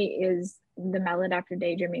 Why is the maladaptive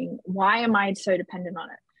daydreaming? Why am I so dependent on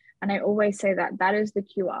it? And I always say that is the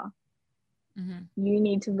cure. You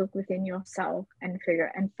need to look within yourself and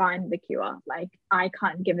figure and find the cure. Like, I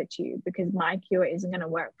can't give it to you because my cure isn't going to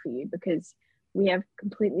work for you, because we have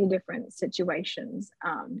completely different situations.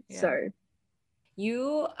 So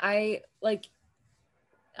I like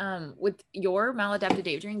with your maladaptive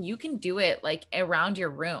daydreaming, you can do it like around your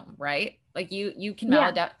room, right? Like you can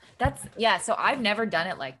maladapt. So I've never done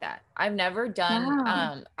it like that. I've never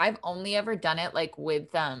done I've only ever done it like with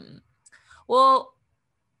well,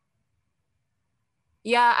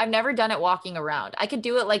 yeah, I've never done it walking around. I could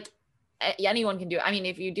do it like anyone can do it. I mean,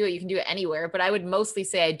 if you do it, you can do it anywhere, but I would mostly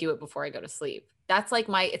say I do it before I go to sleep. That's like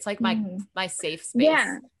it's like my safe space.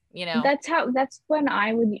 Yeah. You know, that's when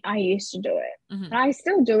I used to do it. And I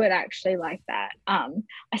still do it actually like that.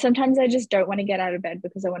 Sometimes I just don't want to get out of bed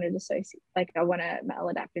because I want to dissociate, like I want to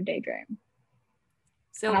maladaptive daydream.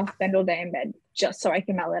 So and I'll spend all day in bed just so I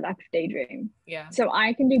can maladaptive daydream. Yeah. So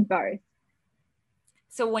I can do both.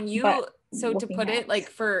 So when you to put it like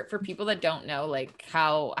for people that don't know, like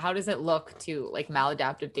how does it look to like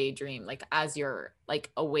maladaptive daydream, like as you're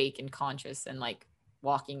like awake and conscious and like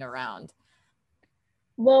walking around?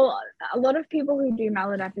 Well, a lot of people who do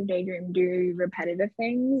maladaptive daydream do repetitive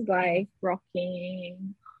things like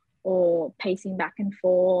rocking or pacing back and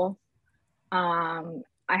forth. I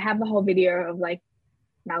have a whole video of like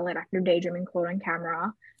maladaptive daydreaming caught on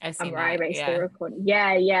camera. Where I basically recorded.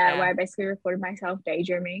 Where I basically recorded myself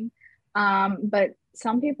daydreaming. But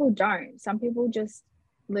some people don't. Some people just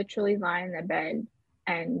literally lie in their bed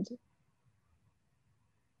and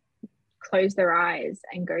close their eyes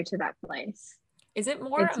and go to that place. Is it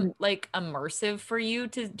more like immersive for you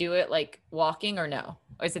to do it like walking, or no?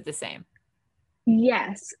 Or is it the same?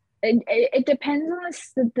 Yes. It depends on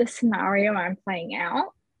the scenario I'm playing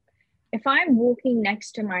out. If I'm walking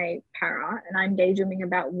next to my para and I'm daydreaming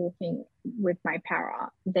about walking with my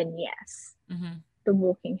para, then yes, the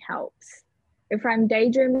walking helps. If I'm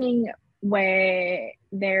daydreaming where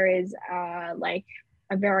there is like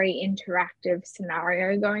a very interactive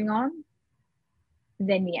scenario going on,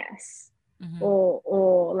 then yes.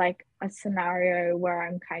 Or like a scenario where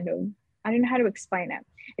I'm kind of, I don't know how to explain it.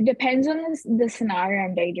 It depends on the scenario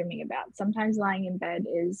I'm daydreaming about. Sometimes lying in bed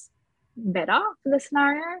is better for the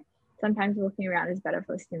scenario. Sometimes walking around is better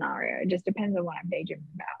for the scenario. It just depends on what I'm daydreaming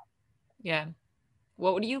about. Yeah.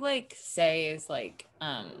 What would you like say is like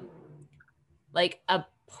a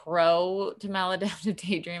pro to maladaptive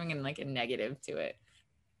daydreaming and like a negative to it?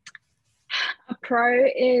 A pro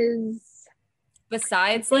is,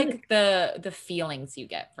 besides like the feelings you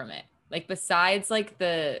get from it, like besides like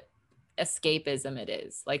the escapism it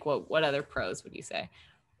is, like what other pros would you say?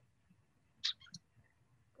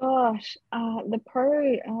 Gosh, the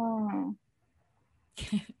pro,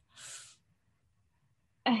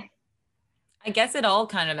 I guess it all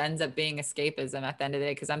kind of ends up being escapism at the end of the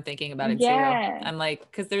day, because I'm thinking about it too. I'm like,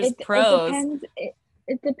 because there's pros.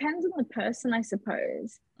 It depends on the person, I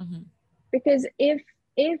suppose. Because if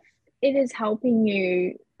it is helping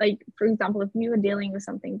you, like for example, if you are dealing with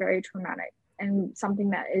something very traumatic and something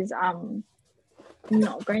that is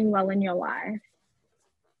not going well in your life,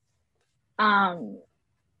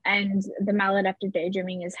 and the maladaptive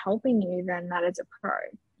daydreaming is helping you, then that is a pro.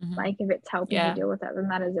 Like if it's helping you deal with that, then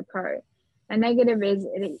that is a pro. A negative is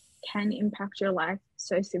it can impact your life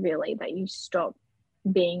so severely that you stop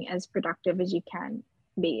being as productive as you can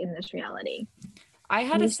be in this reality.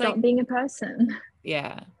 You stop being a person.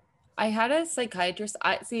 Yeah. I had a psychiatrist.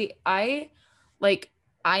 I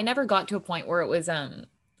never got to a point where it was or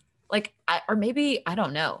maybe I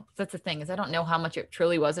don't know. That's the thing, is I don't know how much it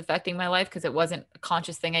truly was affecting my life, because it wasn't a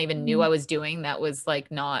conscious thing I even knew I was doing. That was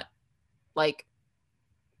like not like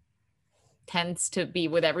tends to be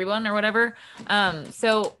with everyone or whatever.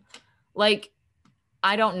 So like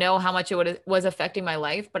I don't know how much it was affecting my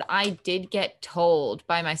life, but I did get told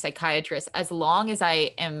by my psychiatrist, as long as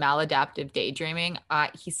I am maladaptive daydreaming,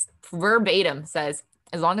 he's verbatim says,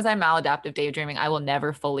 as long as I'm maladaptive daydreaming, I will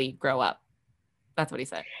never fully grow up. That's what he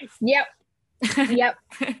said. Yep. That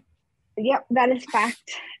is fact.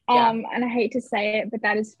 And I hate to say it, but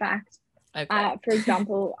that is fact. Okay. For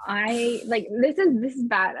example, I like this is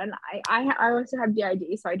bad, and I also have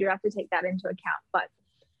DID, so I do have to take that into account. But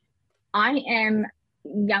I am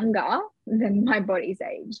younger than my body's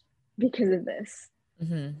age because of this.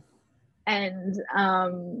 And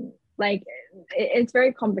like it's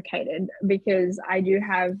very complicated, because I do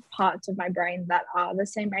have parts of my brain that are the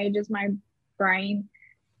same age as my brain,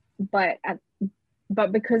 but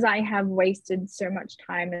because I have wasted so much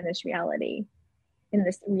time in this reality in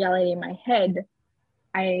my head,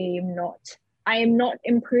 I am not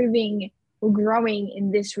improving or growing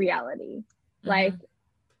in this reality. Like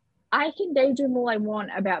I can daydream all I want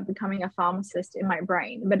about becoming a pharmacist in my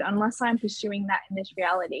brain, but unless I'm pursuing that in this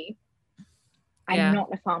reality, I'm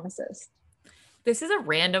not a pharmacist. This is a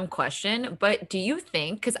random question, but do you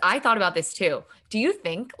think, because I thought about this too, do you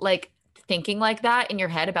think like thinking like that in your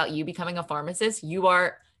head about you becoming a pharmacist, you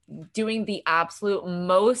are doing the absolute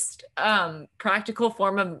most practical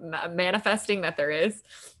form of manifesting that there is?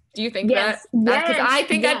 Do you think that? Because I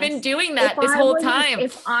think I've been doing that this whole time.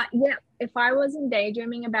 If I wasn't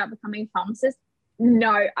daydreaming about becoming a pharmacist,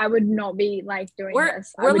 no, I would not be like doing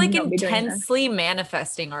this. We're like intensely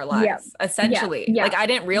manifesting our lives, essentially. Yeah. Like I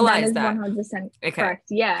didn't realize that. 100% correct.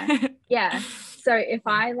 Yeah. Yeah. So if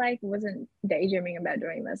I like wasn't daydreaming about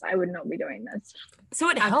doing this, I would not be doing this. So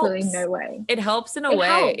it absolutely helps. No way. It helps in a way.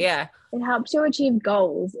 Helps. Yeah. It helps you achieve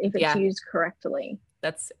goals if it's used correctly.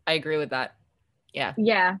 I agree with that. Yeah.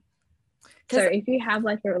 Yeah. So if you have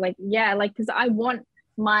because I want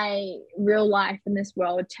my real life in this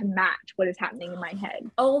world to match what is happening in my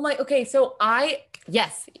head. Okay. So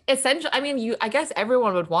essentially, I mean, I guess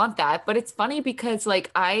everyone would want that, but it's funny because what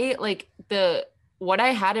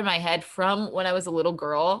I had in my head from when I was a little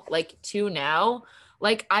girl, like to now,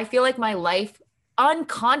 like, I feel like my life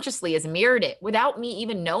unconsciously has mirrored it without me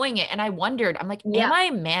even knowing it. And I wondered, I'm like, am I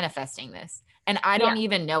manifesting this? And I don't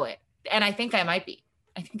even know it. And I think I might be.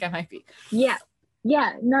 Yeah.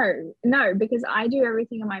 Yeah. No, because I do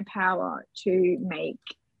everything in my power to make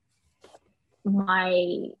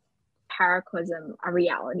my paracosm a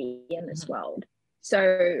reality in this world.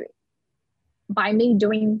 So by me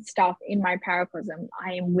doing stuff in my paracosm,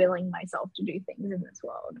 I am willing myself to do things in this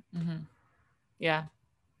world. Yeah.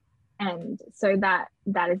 And so that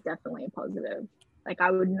is definitely a positive. Like I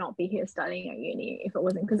would not be here studying at uni if it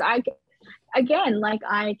wasn't, because I can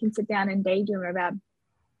sit down and daydream about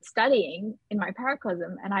studying in my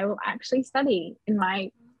paracosm, and I will actually study in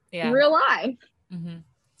my real life.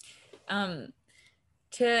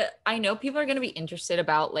 I know people are going to be interested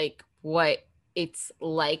about like what it's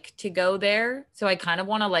like to go there, so I kind of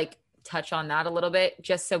want to like touch on that a little bit,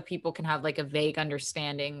 just so people can have like a vague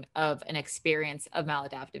understanding of an experience of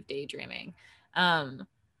maladaptive daydreaming.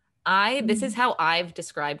 This is how I've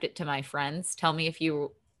described it to my friends. Tell me if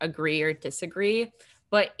you agree or disagree.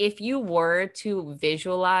 But if you were to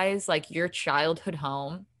visualize like your childhood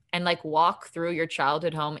home and like walk through your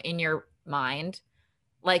childhood home in your mind,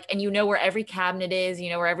 like, and you know where every cabinet is, you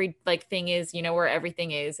know where every like thing is, you know where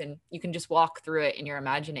everything is, and you can just walk through it in your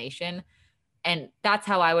imagination. And that's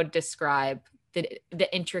how I would describe the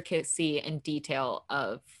intricacy and detail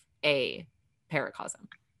of a paracosm.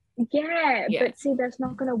 Yeah, but see, that's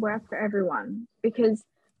not going to work for everyone, because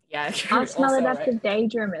us maladaptive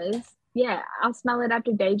daydreamers, us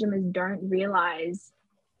maladaptive daydreamers don't realize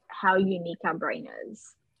how unique our brain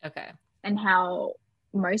is. Okay. And how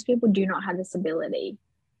most people do not have this ability.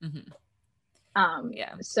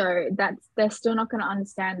 So they're still not going to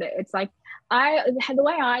understand it. It's like the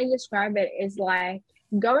way I describe it is like,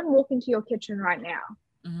 go and walk into your kitchen right now.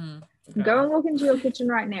 Okay. Go and walk into your kitchen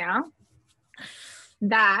right now.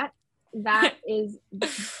 That is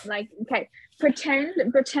like, okay,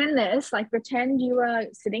 pretend this, like pretend you are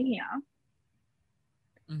sitting here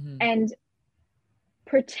and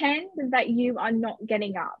pretend that you are not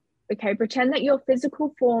getting up. Okay, pretend that your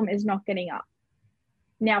physical form is not getting up.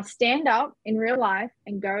 Now stand up in real life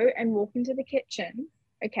and go and walk into the kitchen.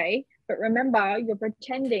 Okay, but remember, you're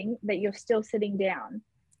pretending that you're still sitting down.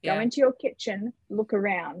 Go into your kitchen, look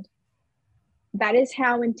around. That is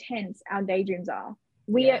how intense our daydreams are.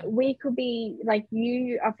 We could be like,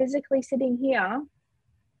 you are physically sitting here,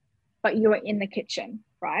 but you are in the kitchen,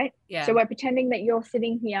 right? Yeah. So we're pretending that you're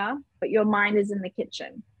sitting here, but your mind is in the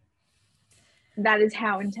kitchen. That is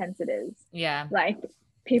how intense it is. Yeah. Like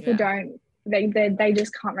people don't, they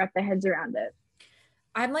just can't wrap their heads around it.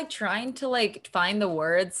 I'm like trying to like find the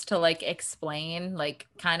words to like explain like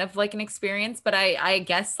kind of like an experience, but I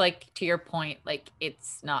guess like to your point, like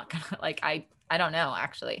it's not gonna like, I don't know,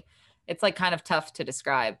 actually. It's like kind of tough to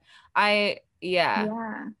describe. Like,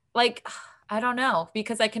 I don't know,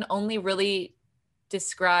 because I can only really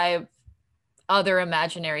describe other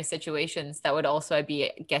imaginary situations that would also be,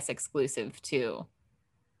 I guess, exclusive to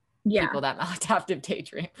people that maladaptive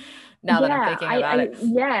daydream. Now that I'm thinking about it.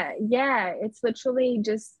 It's literally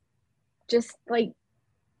just like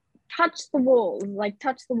touch the walls.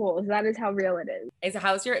 That is how real it is.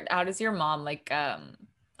 How does your mom like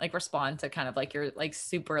respond to kind of like your like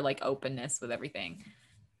super like openness with everything?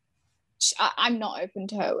 I'm not open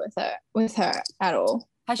to her with her at all.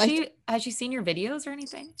 Has she seen your videos or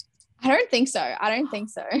anything? I don't think so.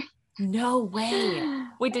 No way.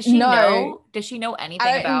 Wait, does she know? Does she know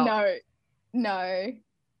anything about? No.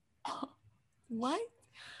 What?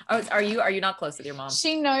 Oh, are you not close with your mom?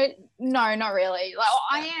 No, not really. Like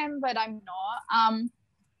I Yeah. am, but I'm not.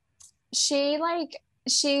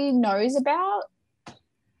 She knows about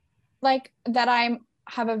like that I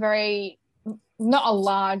have a very not a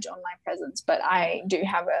large online presence, but I do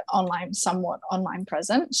have an somewhat online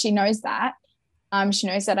presence. She knows that. She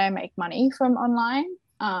knows that I make money from online.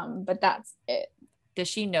 But that's it. Does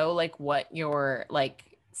she know like what your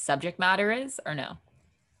like subject matter is or no?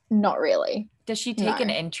 Not really. Does she No, take an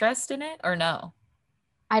interest in it or no?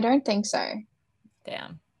 I don't think so.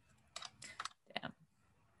 Damn. Damn.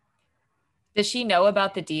 Does she know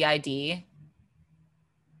about the DID?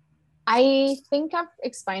 I think I've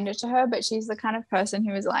explained it to her, but she's the kind of person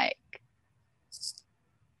who is like,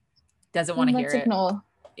 Doesn't want to hear let's it. ignore.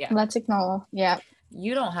 Yeah. Let's ignore. Yeah.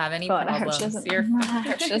 You don't have any God, problems. I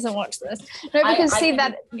hope she doesn't watch this. No,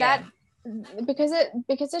 because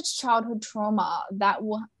because it's childhood trauma, that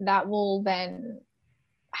will then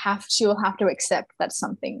she will have to accept that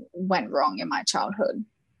something went wrong in my childhood.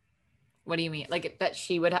 What do you mean? Like that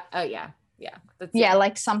she would oh yeah. Yeah.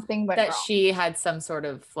 Like something went that wrong. She had some sort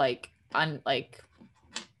of like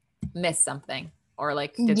missed something or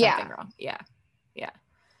like did something wrong. Yeah. Yeah.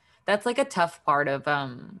 That's like a tough part of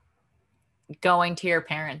going to your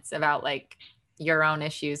parents about like your own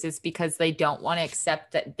issues is because they don't want to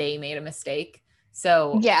accept that they made a mistake.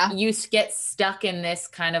 So you get stuck in this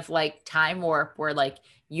kind of like time warp where like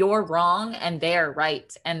you're wrong and they're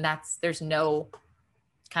right. And there's no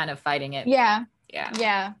kind of fighting it. Yeah.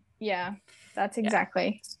 That's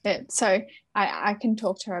exactly it. So I can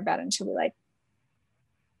talk to her about it and she'll be like,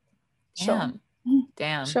 sure.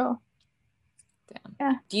 Damn. Sure. Damn.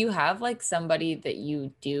 Yeah. Do you have like somebody that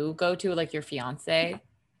you do go to, like your fiance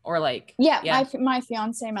or like? My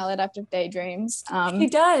fiance Maladaptive Daydreams. He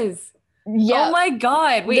does. Yeah. Oh my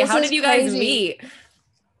God. Wait, how did you guys meet?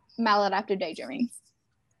 Maladaptive Daydreaming.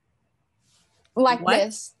 Like what?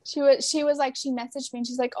 This. She was like, she messaged me and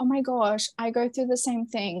she's like, oh my gosh, I go through the same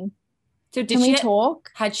thing. So Can we talk?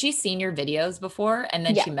 Had she seen your videos before and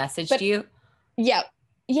then she messaged you? Yeah.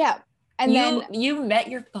 Yeah. And then you met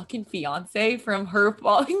your fucking fiance from her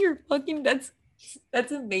following your fucking that's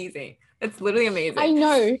amazing. That's literally amazing. I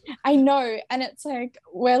know. And it's like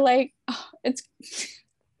we're like that's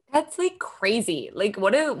like crazy. Like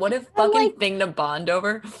what a fucking thing to bond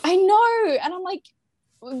over. I know. And I'm like,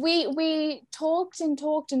 we talked and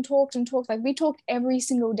talked. Like we talked every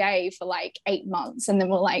single day for like 8 months. And then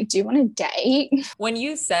we're like, do you want to date? When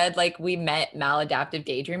you said like we met Maladaptive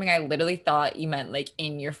Daydreaming, I literally thought you meant like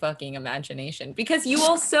in your fucking imagination because you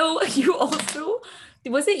also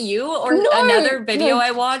was it you or another video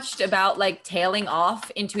I watched about like tailing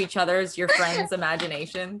off into your friends'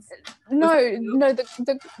 imaginations? No,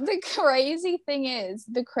 the crazy thing is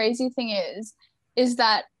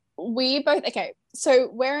that we both so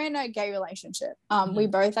we're in a gay relationship. We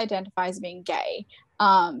both identify as being gay.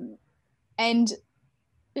 And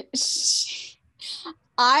I'm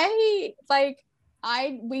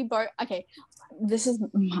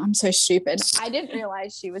so stupid. I didn't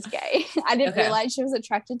realize she was gay. I didn't realize she was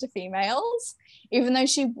attracted to females, even though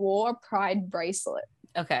she wore a pride bracelet.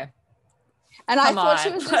 Okay. And I thought she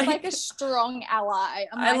was just like a strong ally.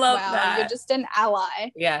 I love that. You're just an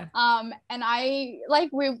ally. Yeah. And I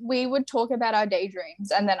like we would talk about our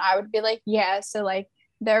daydreams, and then I would be like, yeah, so like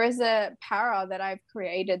there is a para that I've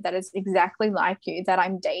created that is exactly like you that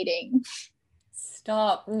I'm dating.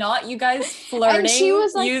 Stop. Not you guys flirting. And she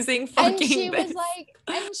was like, using fucking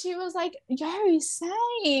and she was like, yo,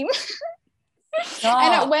 same.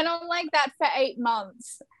 And it went on like that for 8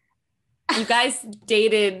 months. You guys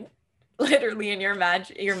dated literally in your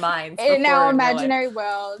minds in our imaginary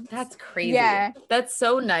world. That's crazy. Yeah, that's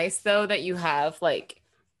so nice though that you have like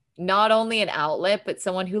not only an outlet but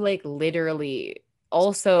someone who like literally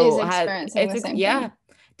also is experiencing the same thing.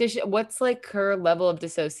 What's like her level of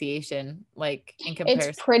dissociation like in comparison?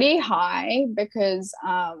 It's pretty high because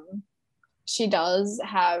she does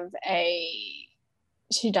have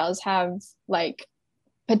like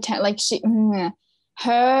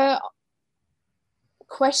her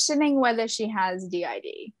questioning whether she has DID.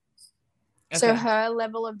 Okay. So her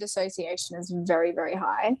level of dissociation is very, very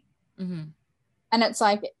high. Mm-hmm. And it's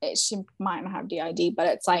like she might not have DID, but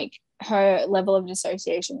it's like her level of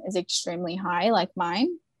dissociation is extremely high, like mine.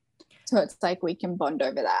 So it's like we can bond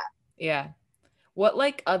over that. Yeah. What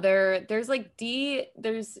like there's like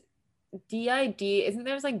there's DID, isn't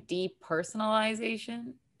there's like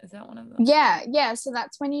depersonalization? Is that one of them? Yeah. So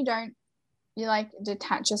that's when you like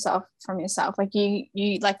detach yourself from yourself. Like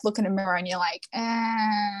you like look in a mirror and you're like,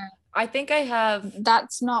 I think I have.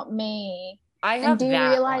 That's not me. I have. And do you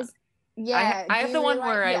realize? Yeah. I Do have you the one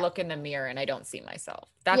realize? where I Yeah. look in the mirror and I don't see myself.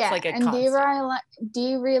 That's Yeah. like a And constant.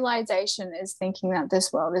 derealization is thinking that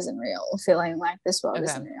this world isn't real, or feeling like this world Okay.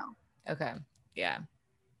 isn't real. Okay. Yeah.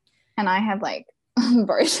 And I have like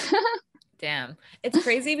both. Damn. It's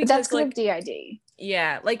crazy But that's because because of like, DID.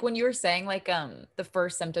 yeah, like when you were saying like the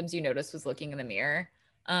first symptoms you noticed was looking in the mirror.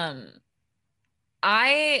 Um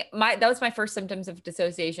that was my first symptoms of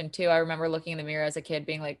dissociation too. I remember looking in the mirror as a kid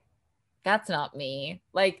being like, that's not me.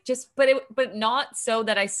 Like just but not so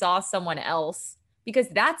that I saw someone else, because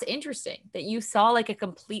that's interesting that you saw like a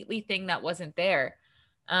completely thing that wasn't there.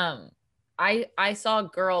 Um I saw a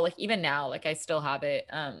girl, like even now, like I still have it.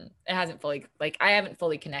 It hasn't fully, like I haven't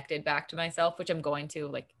fully connected back to myself, which I'm going to,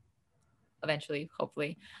 like eventually,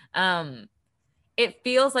 hopefully. Um it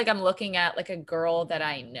feels like I'm looking at like a girl that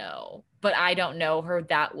I know, but I don't know her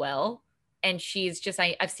that well. And she's just,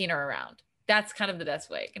 I've seen her around. That's kind of the best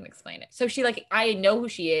way I can explain it. So she, like, I know who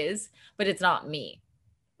she is, but it's not me.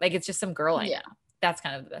 Like, it's just some girl I know. Yeah. That's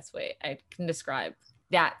kind of the best way I can describe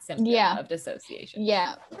that symptom Yeah. of dissociation.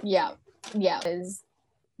 Yeah. Is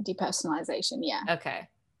depersonalization. Yeah. Okay.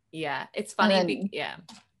 Yeah. It's funny. Yeah.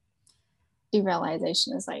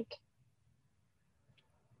 Derealization is like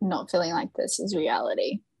not feeling like this is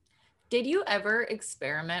reality. Did you ever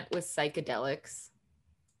experiment with psychedelics?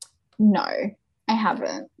 No, I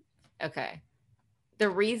haven't. Okay. The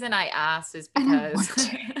reason I asked is because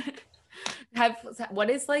what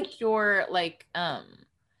is like your like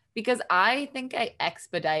because I think I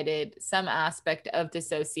expedited some aspect of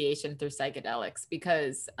dissociation through psychedelics,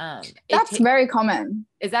 because that's very common.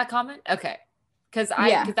 Is that common? Okay. Because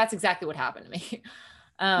that's exactly what happened to me.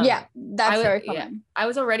 That's very common. Yeah, I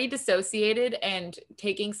was already dissociated, and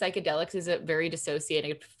taking psychedelics is a very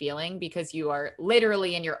dissociated feeling because you are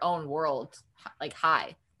literally in your own world, like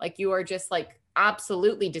high. Like you are just like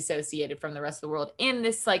absolutely dissociated from the rest of the world in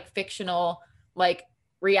this like fictional like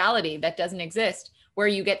reality that doesn't exist, where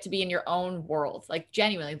you get to be in your own world. Like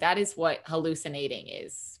genuinely, that is what hallucinating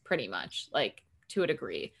is, pretty much, like to a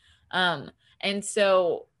degree. And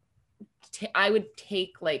so I would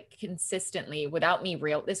take like consistently without me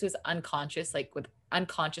this was unconscious, like with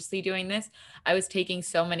unconsciously doing this. I was taking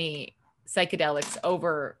so many psychedelics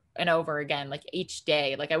over and over again, like each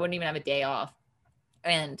day, like I wouldn't even have a day off.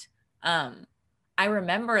 And I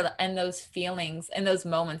remember and those feelings and those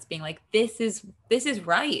moments being like, this is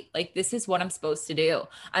right. Like, this is what I'm supposed to do.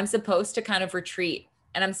 I'm supposed to kind of retreat,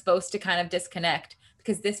 and I'm supposed to kind of disconnect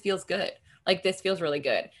because this feels good. Like this feels really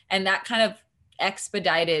good. And that kind of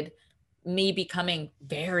expedited me becoming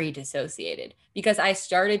very dissociated, because I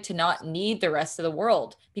started to not need the rest of the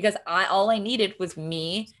world, because all I needed was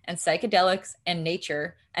me and psychedelics and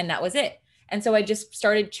nature, and that was it. And so I just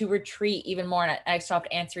started to retreat even more, and I stopped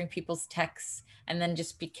answering people's texts, and then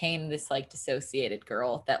just became this like dissociated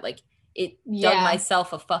girl that like dug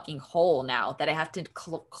myself a fucking hole now that I have to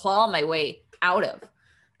claw my way out of,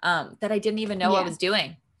 that I didn't even know I was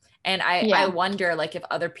doing. And I wonder like if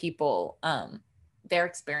other people their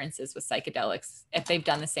experiences with psychedelics, if they've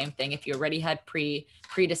done the same thing, if you already had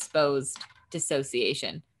predisposed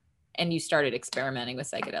dissociation and you started experimenting with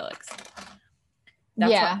psychedelics.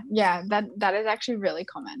 That is actually really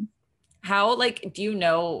common. How like do you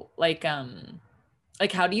know like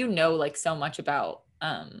how do you know like so much about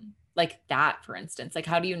like that, for instance? Like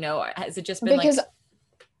how do you know? Has it just been because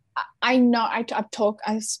I know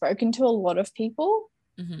I've spoken to a lot of people,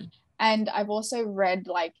 and I've also read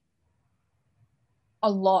like a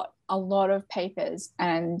lot of papers,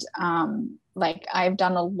 and like I've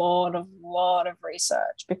done a lot of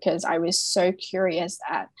research because I was so curious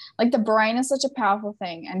at like the brain is such a powerful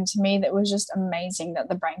thing, and to me that was just amazing that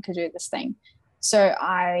the brain could do this thing. So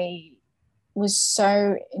I was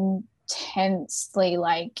so intensely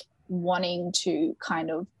like wanting to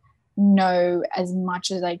kind of know as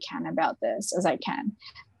much as I can about this as I can.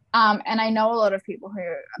 And I know a lot of people who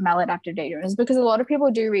are maladaptive daydreamers, because a lot of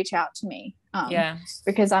people do reach out to me.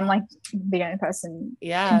 Because I'm like the only person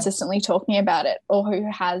consistently talking about it, or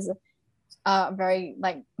who has a very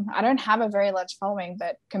like, I don't have a very large following,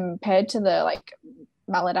 but compared to the like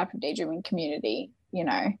maladaptive daydreaming community, you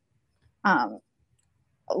know, a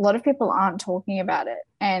lot of people aren't talking about it.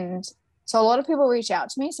 And so a lot of people reach out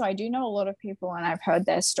to me. So I do know a lot of people, and I've heard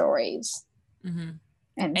their stories.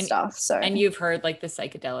 And stuff. So, and you've heard like the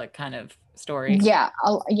psychedelic kind of stories.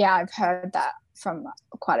 I've heard that from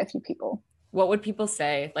quite a few people. What would people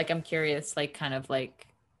say? Like, I'm curious, like kind of like,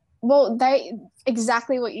 well, they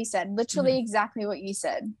exactly what you said, literally exactly what you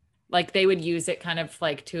said. Like they would use it kind of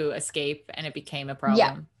like to escape, and it became a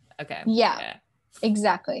problem. Okay. Yeah,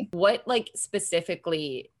 exactly. What like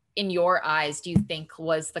specifically in your eyes do you think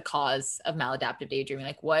was the cause of maladaptive daydreaming?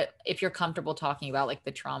 Like what, if you're comfortable talking about like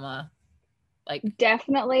the trauma, like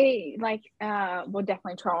Definitely like well,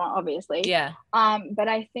 definitely trauma, obviously. yeah. But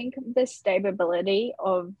I think the stability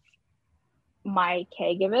of my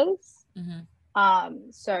caregivers.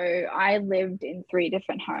 Mm-hmm. So I lived in 3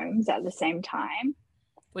 different homes at the same time.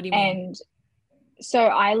 What do you mean? And so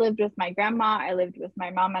I lived with my grandma, I lived with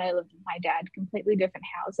my mom, and I lived with my dad, completely different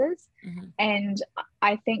houses. Mm-hmm. And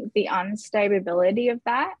I think the unstability of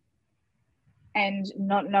that and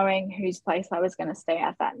not knowing whose place I was going to stay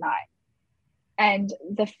at that night. And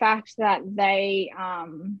the fact that the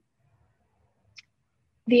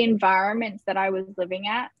environments that I was living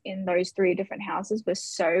at in those 3 different houses were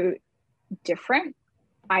so different.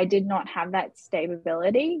 I did not have that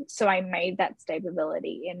stability. So I made that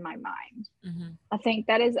stability in my mind. Mm-hmm. I think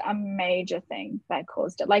that is a major thing that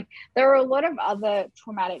caused it. Like there are a lot of other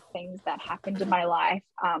traumatic things that happened in my life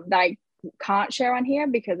that I can't share on here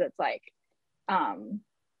because it's like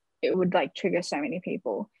it would like trigger so many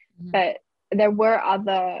people. Mm-hmm. But there were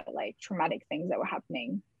other like traumatic things that were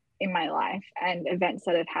happening in my life and events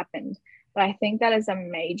that had happened. But I think that is a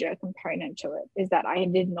major component to it, is that I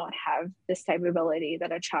did not have the stability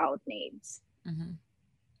that a child needs. Mm-hmm.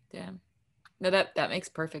 Yeah. No, that makes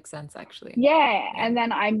perfect sense, actually. Yeah. And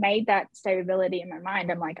then I made that stability in my mind.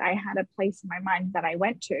 I'm like, I had a place in my mind that I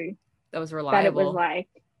went to That was that reliable. it was like,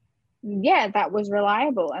 yeah, that was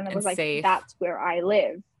reliable. And it was like, safe. that's where I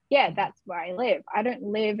live. Yeah, that's where I live. I don't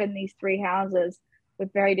live in these 3 houses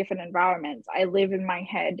with very different environments. I live in my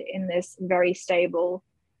head in this very stable,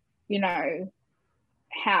 you know,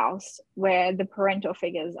 house where the parental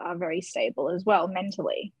figures are very stable as well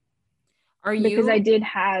mentally. Are you, because I did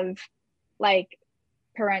have like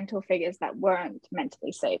parental figures that weren't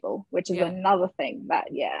mentally stable, which is another thing that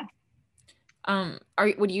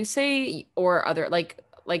would you say, or other like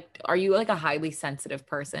are you like a highly sensitive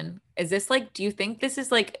person? Is this like, do you think this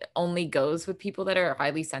is like only goes with people that are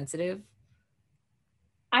highly sensitive?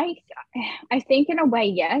 I think in a way,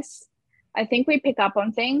 yes. I think we pick up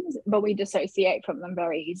on things, but we dissociate from them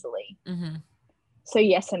very easily. Mm-hmm. So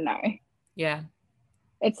yes and no. Yeah.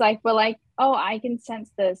 It's like we're like, oh, I can sense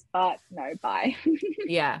this, but no, bye.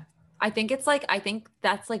 Yeah. I think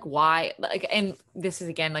that's like why, like, and this is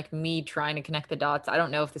again like me trying to connect the dots. I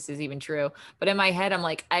don't know if this is even true, but in my head, I'm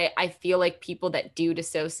like, I feel like people that do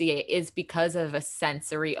dissociate is because of a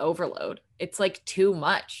sensory overload. It's like too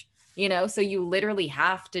much, you know? So you literally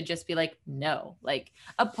have to just be like, no, like,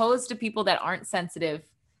 opposed to people that aren't sensitive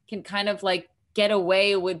can kind of like get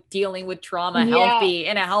away with dealing with trauma in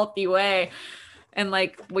a healthy way. And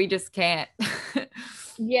like, we just can't.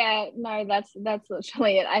 Yeah, no, that's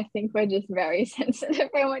literally it. I think we're just very sensitive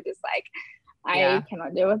and we're just like, I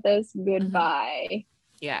cannot deal with this. Goodbye. Mm-hmm.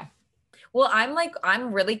 Yeah. Well,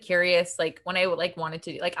 I'm really curious, like when I like wanted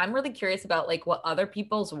to, like, I'm really curious about like what other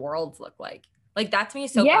people's worlds look like. Like that to me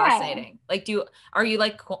is so fascinating. Like, are you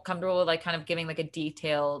like comfortable with like kind of giving like a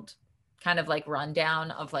detailed kind of like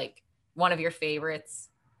rundown of like one of your favorites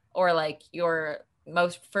or like your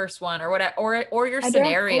most first one or whatever, or your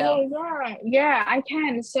scenario? Yeah, I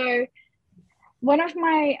can. So one of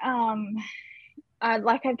my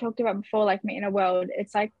like I've talked about before, like my inner world,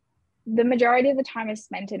 it's like the majority of the time is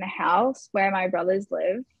spent in a house where my brothers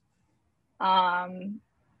live. And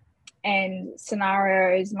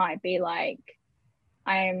scenarios might be like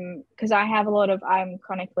because I'm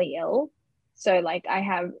chronically ill. So like I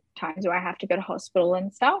have times where I have to go to hospital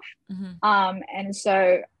and stuff. Mm-hmm. And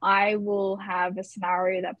so I will have a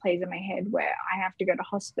scenario that plays in my head where I have to go to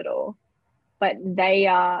hospital, but they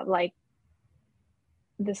are like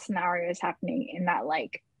the scenario is happening in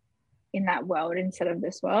that world instead of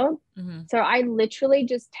this world. Mm-hmm. So I literally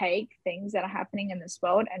just take things that are happening in this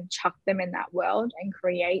world and chuck them in that world and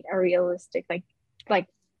create a realistic like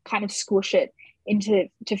kind of squish it into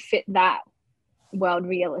to fit that world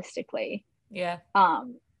realistically. Yeah.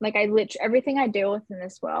 Like everything I deal with in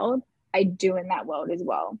this world, I do in that world as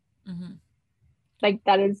well. Mm-hmm. Like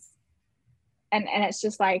that is, and it's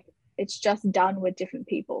just like it's just done with different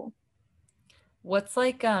people. What's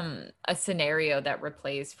like a scenario that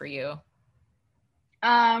replays for you?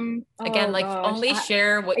 Again, like only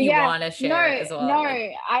share what you want to share as well. No,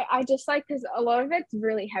 I just like, because a lot of it's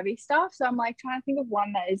really heavy stuff, so I'm like trying to think of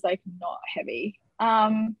one that is like not heavy.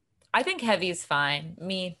 I think heavy is fine.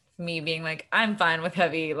 Me being like, I'm fine with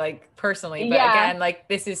heavy, like personally, but again, like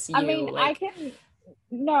this is you. I mean, like,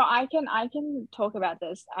 I can talk about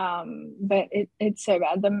this, but it's so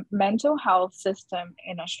bad. The mental health system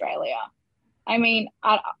in Australia, I mean,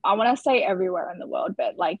 I want to say everywhere in the world,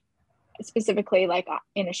 but like specifically like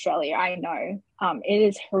in Australia, I know it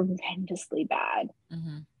is horrendously bad.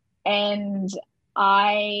 Mm-hmm. And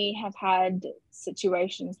I have had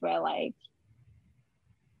situations where like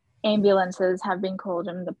ambulances have been called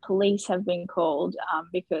and the police have been called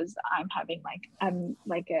because I'm having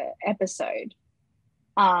like a episode.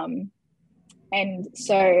 And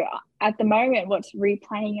so at the moment, what's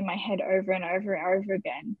replaying in my head over and over and over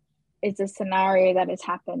again is a scenario that has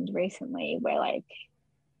happened recently where like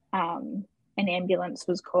an ambulance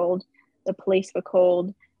was called, the police were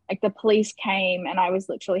called, like the police came and I was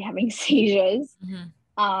literally having seizures.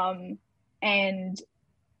 And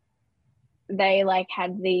they like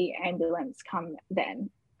had the ambulance come then.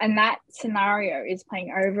 And that scenario is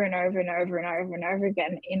playing over and over and over and over and over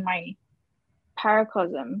again in my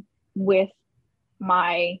paracosm with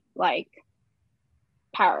my like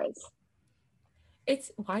paras.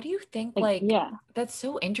 It's why do you think yeah, that's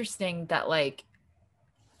so interesting that like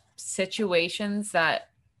situations that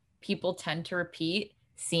people tend to repeat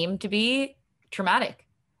seem to be traumatic?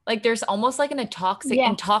 Like there's almost like an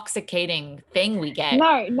intoxicating thing we get.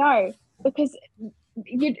 No, because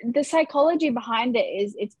the psychology behind it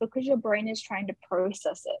is it's because your brain is trying to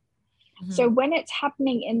process it. So when it's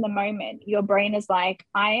happening in the moment, your brain is like,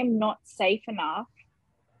 I am not safe enough.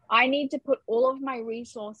 I need to put all of my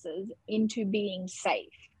resources into being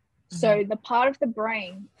safe. So the part of the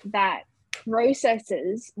brain that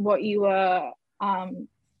processes what you are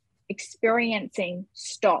experiencing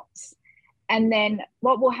stops. And then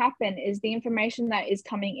what will happen is the information that is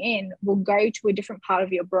coming in will go to a different part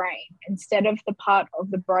of your brain instead of the part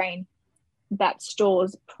of the brain that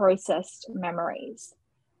stores processed memories.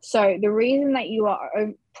 So the reason that you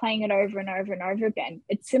are playing it over and over and over again,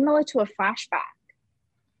 it's similar to a flashback,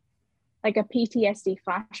 like a PTSD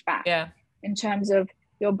flashback. Yeah. In terms of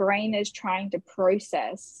your brain is trying to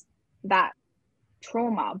process that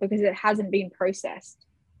trauma because it hasn't been processed.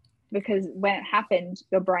 Because when it happened,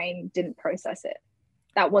 your brain didn't process it.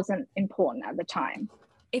 That wasn't important at the time.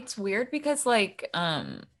 It's weird because like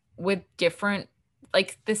with different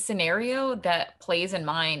like the scenario that plays in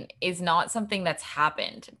mine is not something that's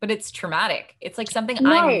happened, but it's traumatic. It's like something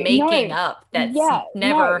I'm making up that's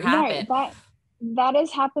never happened. That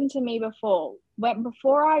has happened to me before.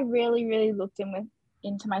 Before I really looked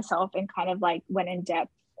into myself and kind of like went in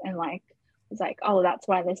depth and like was like, oh, that's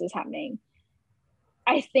why this is happening.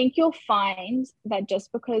 I think you'll find that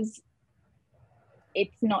just because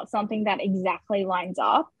it's not something that exactly lines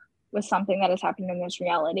up with something that has happened in this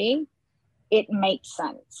reality, it makes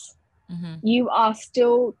sense. You are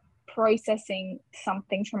still processing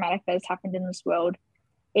something traumatic that has happened in this world.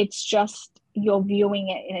 It's just you're viewing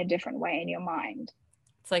it in a different way in your mind.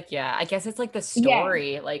 It's like, yeah, I guess it's like the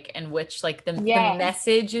story, like in which like the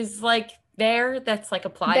message is like that's like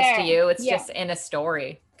applies to you. It's just in a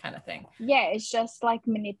story kind of thing. Yeah, it's just like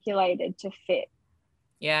manipulated to fit.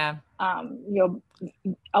 Yeah.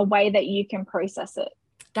 A way that you can process it.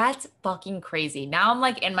 That's fucking crazy. Now I'm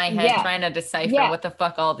like in my head trying to decipher what the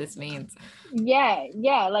fuck all this means. Yeah.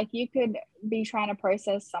 Like you could be trying to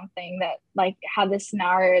process something that like how this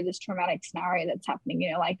traumatic scenario that's happening,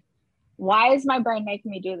 you know, like why is my brain making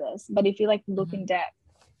me do this? But if you like look in depth,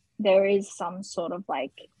 there is some sort of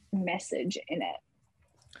like message in it.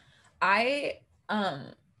 I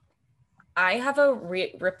have a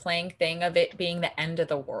replaying thing of it being the end of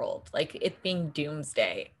the world, like it being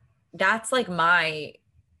doomsday. That's like my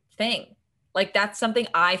thing. Like that's something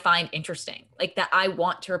I find interesting, like that I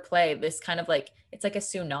want to replay this kind of like, it's like a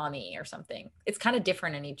tsunami or something. It's kind of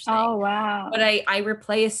different in each thing. Oh, wow. But I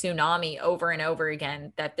replay a tsunami over and over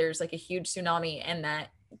again, that there's like a huge tsunami and that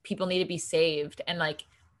people need to be saved. And like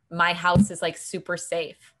my house is like super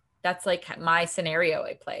safe. That's like my scenario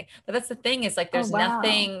I play. But that's the thing is like, there's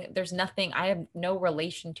nothing, I have no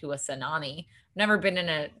relation to a tsunami. I've never been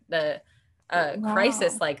in a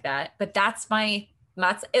crisis like that, but that's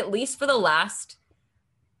at least for the last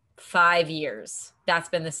 5 years, that's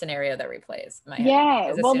been the scenario that replays my head.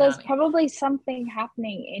 Yeah, well, there's probably something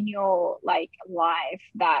happening in your like life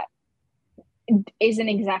that isn't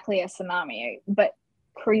exactly a tsunami, but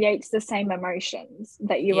creates the same emotions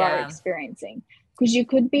that you are experiencing. Because you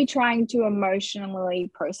could be trying to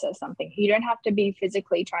emotionally process something. You don't have to be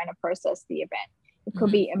physically trying to process the event. It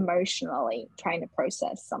could be emotionally trying to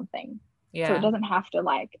process something. Yeah. So it doesn't have to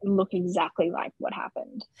like look exactly like what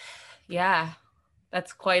happened. Yeah.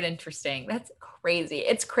 That's quite interesting. That's crazy.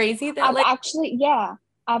 It's crazy that I've actually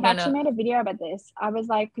made a video about this. I was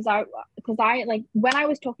like, because I like when I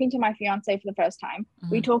was talking to my fiance for the first time,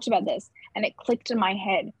 we talked about this and it clicked in my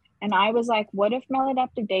head. And I was like, what if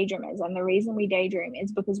maladaptive daydreamers? And the reason we daydream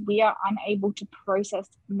is because we are unable to process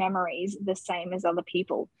memories the same as other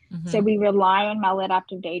people. So we rely on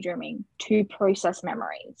maladaptive daydreaming to process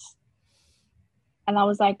memories. And I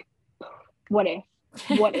was like, what if?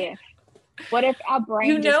 What if? What if our brain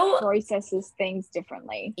You just know, processes things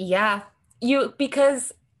differently? yeah,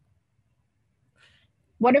 because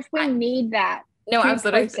What if we need that no,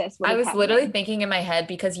 to process what I is was literally happening? thinking in my head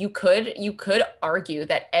because you could argue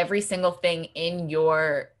that every single thing in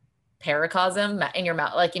your paracosm, in your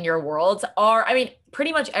mouth, like in your worlds are, I mean,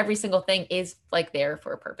 pretty much every single thing is like there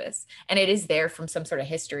for a purpose. And it is there from some sort of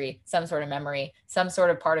history, some sort of memory, some sort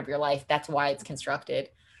of part of your life. That's why it's constructed.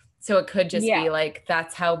 So it could just Yeah. be like,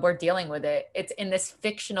 that's how we're dealing with it. It's in this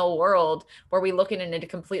fictional world where we look at it in a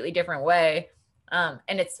completely different way.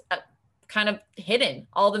 And it's kind of hidden.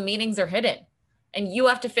 All the meanings are hidden and you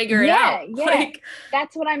have to figure it Yeah, out. yeah. Like,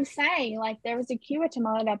 That's what I'm saying. Like there is a cure to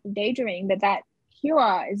maladaptive daydreaming, but that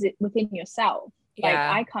cure is it within yourself. Like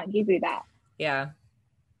yeah, I can't give you that. yeah.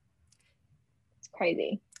 It's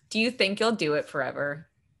crazy. Do you think you'll do it forever?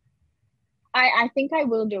 I think I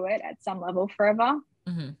will do it at some level forever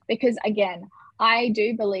Mm-hmm. because again, I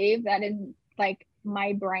do believe that in like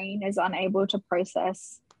my brain is unable to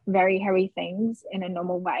process very heavy things in a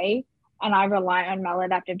normal way. And I rely on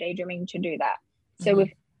maladaptive daydreaming to do that. So Mm-hmm. with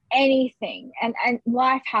anything and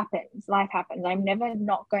life happens, life happens. I'm never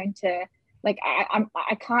not going to like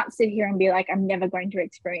I can't sit here and be like I'm never going to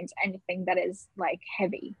experience anything that is like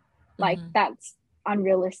heavy. Like Mm-hmm. that's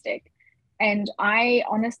unrealistic. And I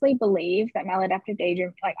honestly believe that maladaptive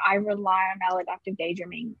daydream, like I rely on maladaptive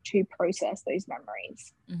daydreaming to process those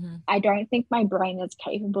memories. Mm-hmm. I don't think my brain is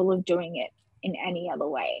capable of doing it in any other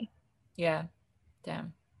way. Yeah.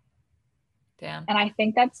 Damn. Damn. And I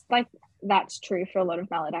think that's true for a lot of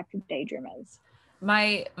maladaptive daydreamers.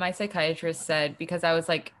 My psychiatrist said, because I was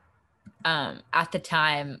like at the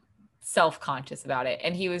time self-conscious about it,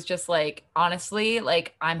 and he was just like, honestly,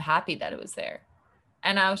 like I'm happy that it was there.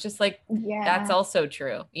 And I was just like, that's Yeah. also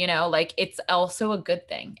true, you know, like it's also a good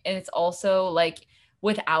thing. And it's also like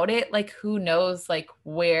without it, like who knows like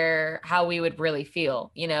how we would really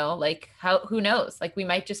feel, you know, like who knows? Like we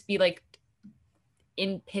might just be like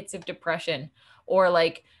in pits of depression or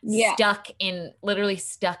like Yeah. literally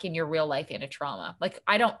stuck in your real life in a trauma. Like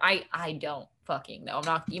I don't fucking know. I'm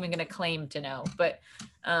not even gonna claim to know,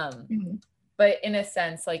 Mm-hmm. but in a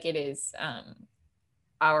sense, like it is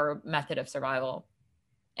our method of survival.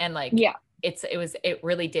 And like Yeah. it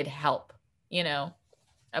really did help, you know,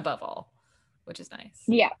 above all, which is nice.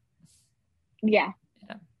 Yeah. Yeah.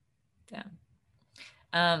 Yeah.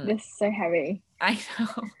 Yeah. This is so heavy. I know.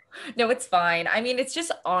 No, it's fine. I mean, it's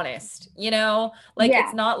just honest, you know, like it's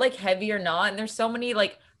Yeah. not like heavy or not. And there's so many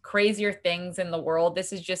like crazier things in the world.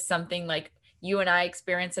 This is just something like you and I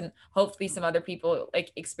experience, and hopefully some other people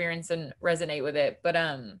like experience and resonate with it. But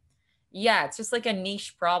yeah, it's just like a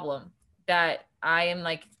niche problem that I am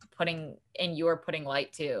like putting, and you're putting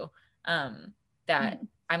light to. That Mm-hmm.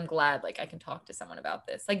 I'm glad like I can talk to someone about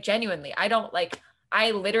this. Like genuinely,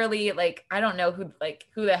 I literally like I don't know who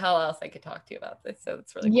the hell else I could talk to about this. So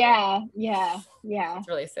it's really cool. Yeah. Yeah. Yeah. It's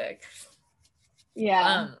really sick.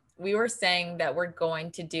 Yeah. We were saying that we're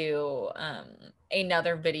going to do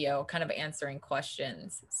another video kind of answering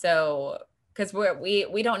questions. So because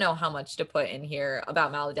we don't know how much to put in here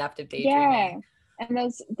about maladaptive Yeah. daydreaming. And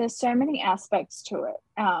there's so many aspects to it.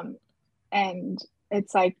 And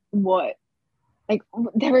it's like what like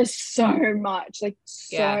there is so much, like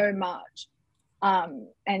Yeah. so much.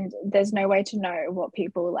 And there's no way to know what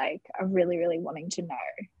people like are really, really wanting to know.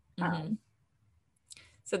 Mm-hmm.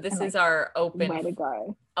 So And this is like our where to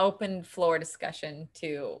go. open floor discussion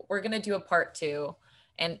too. We're going to do a part 2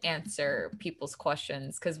 and answer people's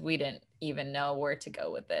questions because we didn't even know where to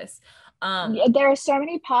go with this. Yeah, there are so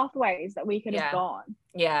many pathways that we could have Yeah. gone.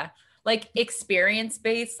 Yeah. Like experience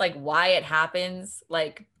based, like why it happens,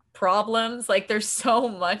 like problems, like there's so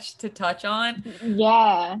much to touch on.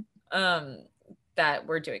 Yeah. That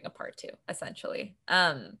we're doing a part 2 essentially.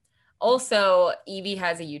 Also Evie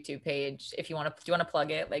has a YouTube page if you want to, do you want to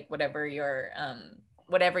plug it, like whatever your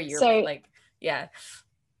So like, yeah,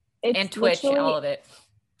 it's and Twitch, all of it.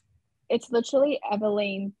 it's literally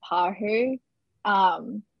Eveline Pahu.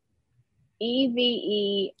 I'll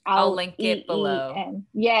link it below. EVELEEN.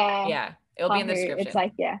 Yeah. Yeah, it'll be in the Pahu. description. It's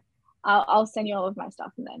like, yeah. I'll send you all of my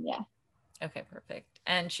stuff and then yeah. Okay, perfect.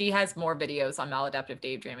 And she has more videos on maladaptive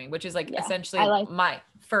daydreaming, which is like Yeah, essentially my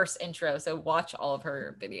first intro. So watch all of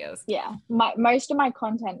her videos. Yeah, most of my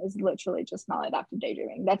content is literally just maladaptive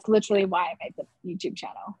daydreaming. That's literally why I made the YouTube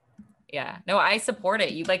channel. Yeah, no, I support it.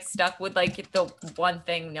 You like stuck with like the one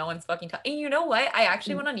thing no one's fucking talking. And you know what? I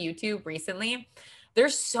actually went on YouTube recently.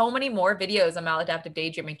 There's so many more videos on maladaptive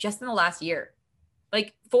daydreaming just in the last year.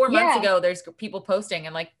 Like 4 months ago, there's people posting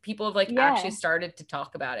and like people have like actually started to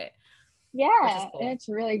talk about it. Yeah, which is cool. it's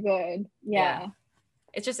really good. Yeah.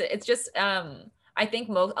 It's just I think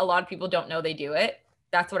a lot of people don't know they do it.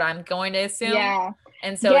 That's what I'm going to assume. Yeah.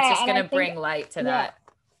 And so it's just going to bring light to that.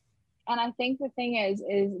 And I think the thing is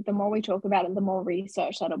the more we talk about it, the more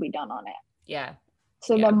research that'll be done on it. Yeah.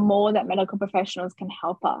 So the more that medical professionals can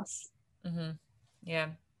help us. Mm-hmm. Yeah.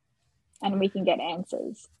 And we can get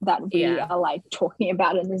answers that we are like talking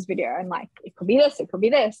about in this video, and like it could be this, it could be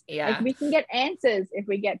this. Yeah. Like we can get answers if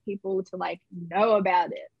we get people to like know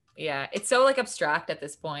about it. Yeah, it's so like abstract at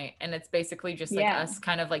this point, and it's basically just like us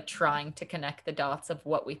kind of like trying to connect the dots of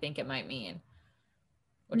what we think it might mean,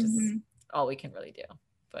 which is all we can really do.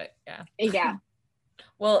 But yeah.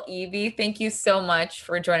 Well, Evie, thank you so much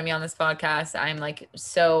for joining me on this podcast. I'm like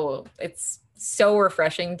it's so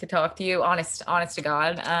refreshing to talk to you, honest to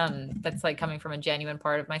God. That's like coming from a genuine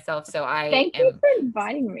part of myself. So thank you for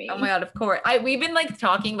inviting me. Oh my God, of course. We've been like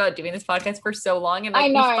talking about doing this podcast for so long, and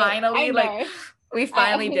like we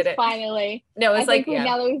finally did it. Finally. No, it's like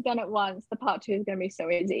now that we've done it once, the part 2 is gonna be so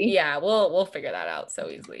easy. Yeah, we'll figure that out so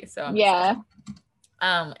easily. So I'm excited.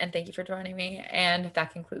 And thank you for joining me. And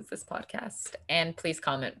that concludes this podcast. And please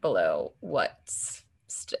comment below what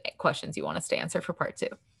questions you want us to answer for part 2.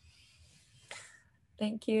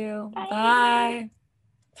 Thank you. Bye.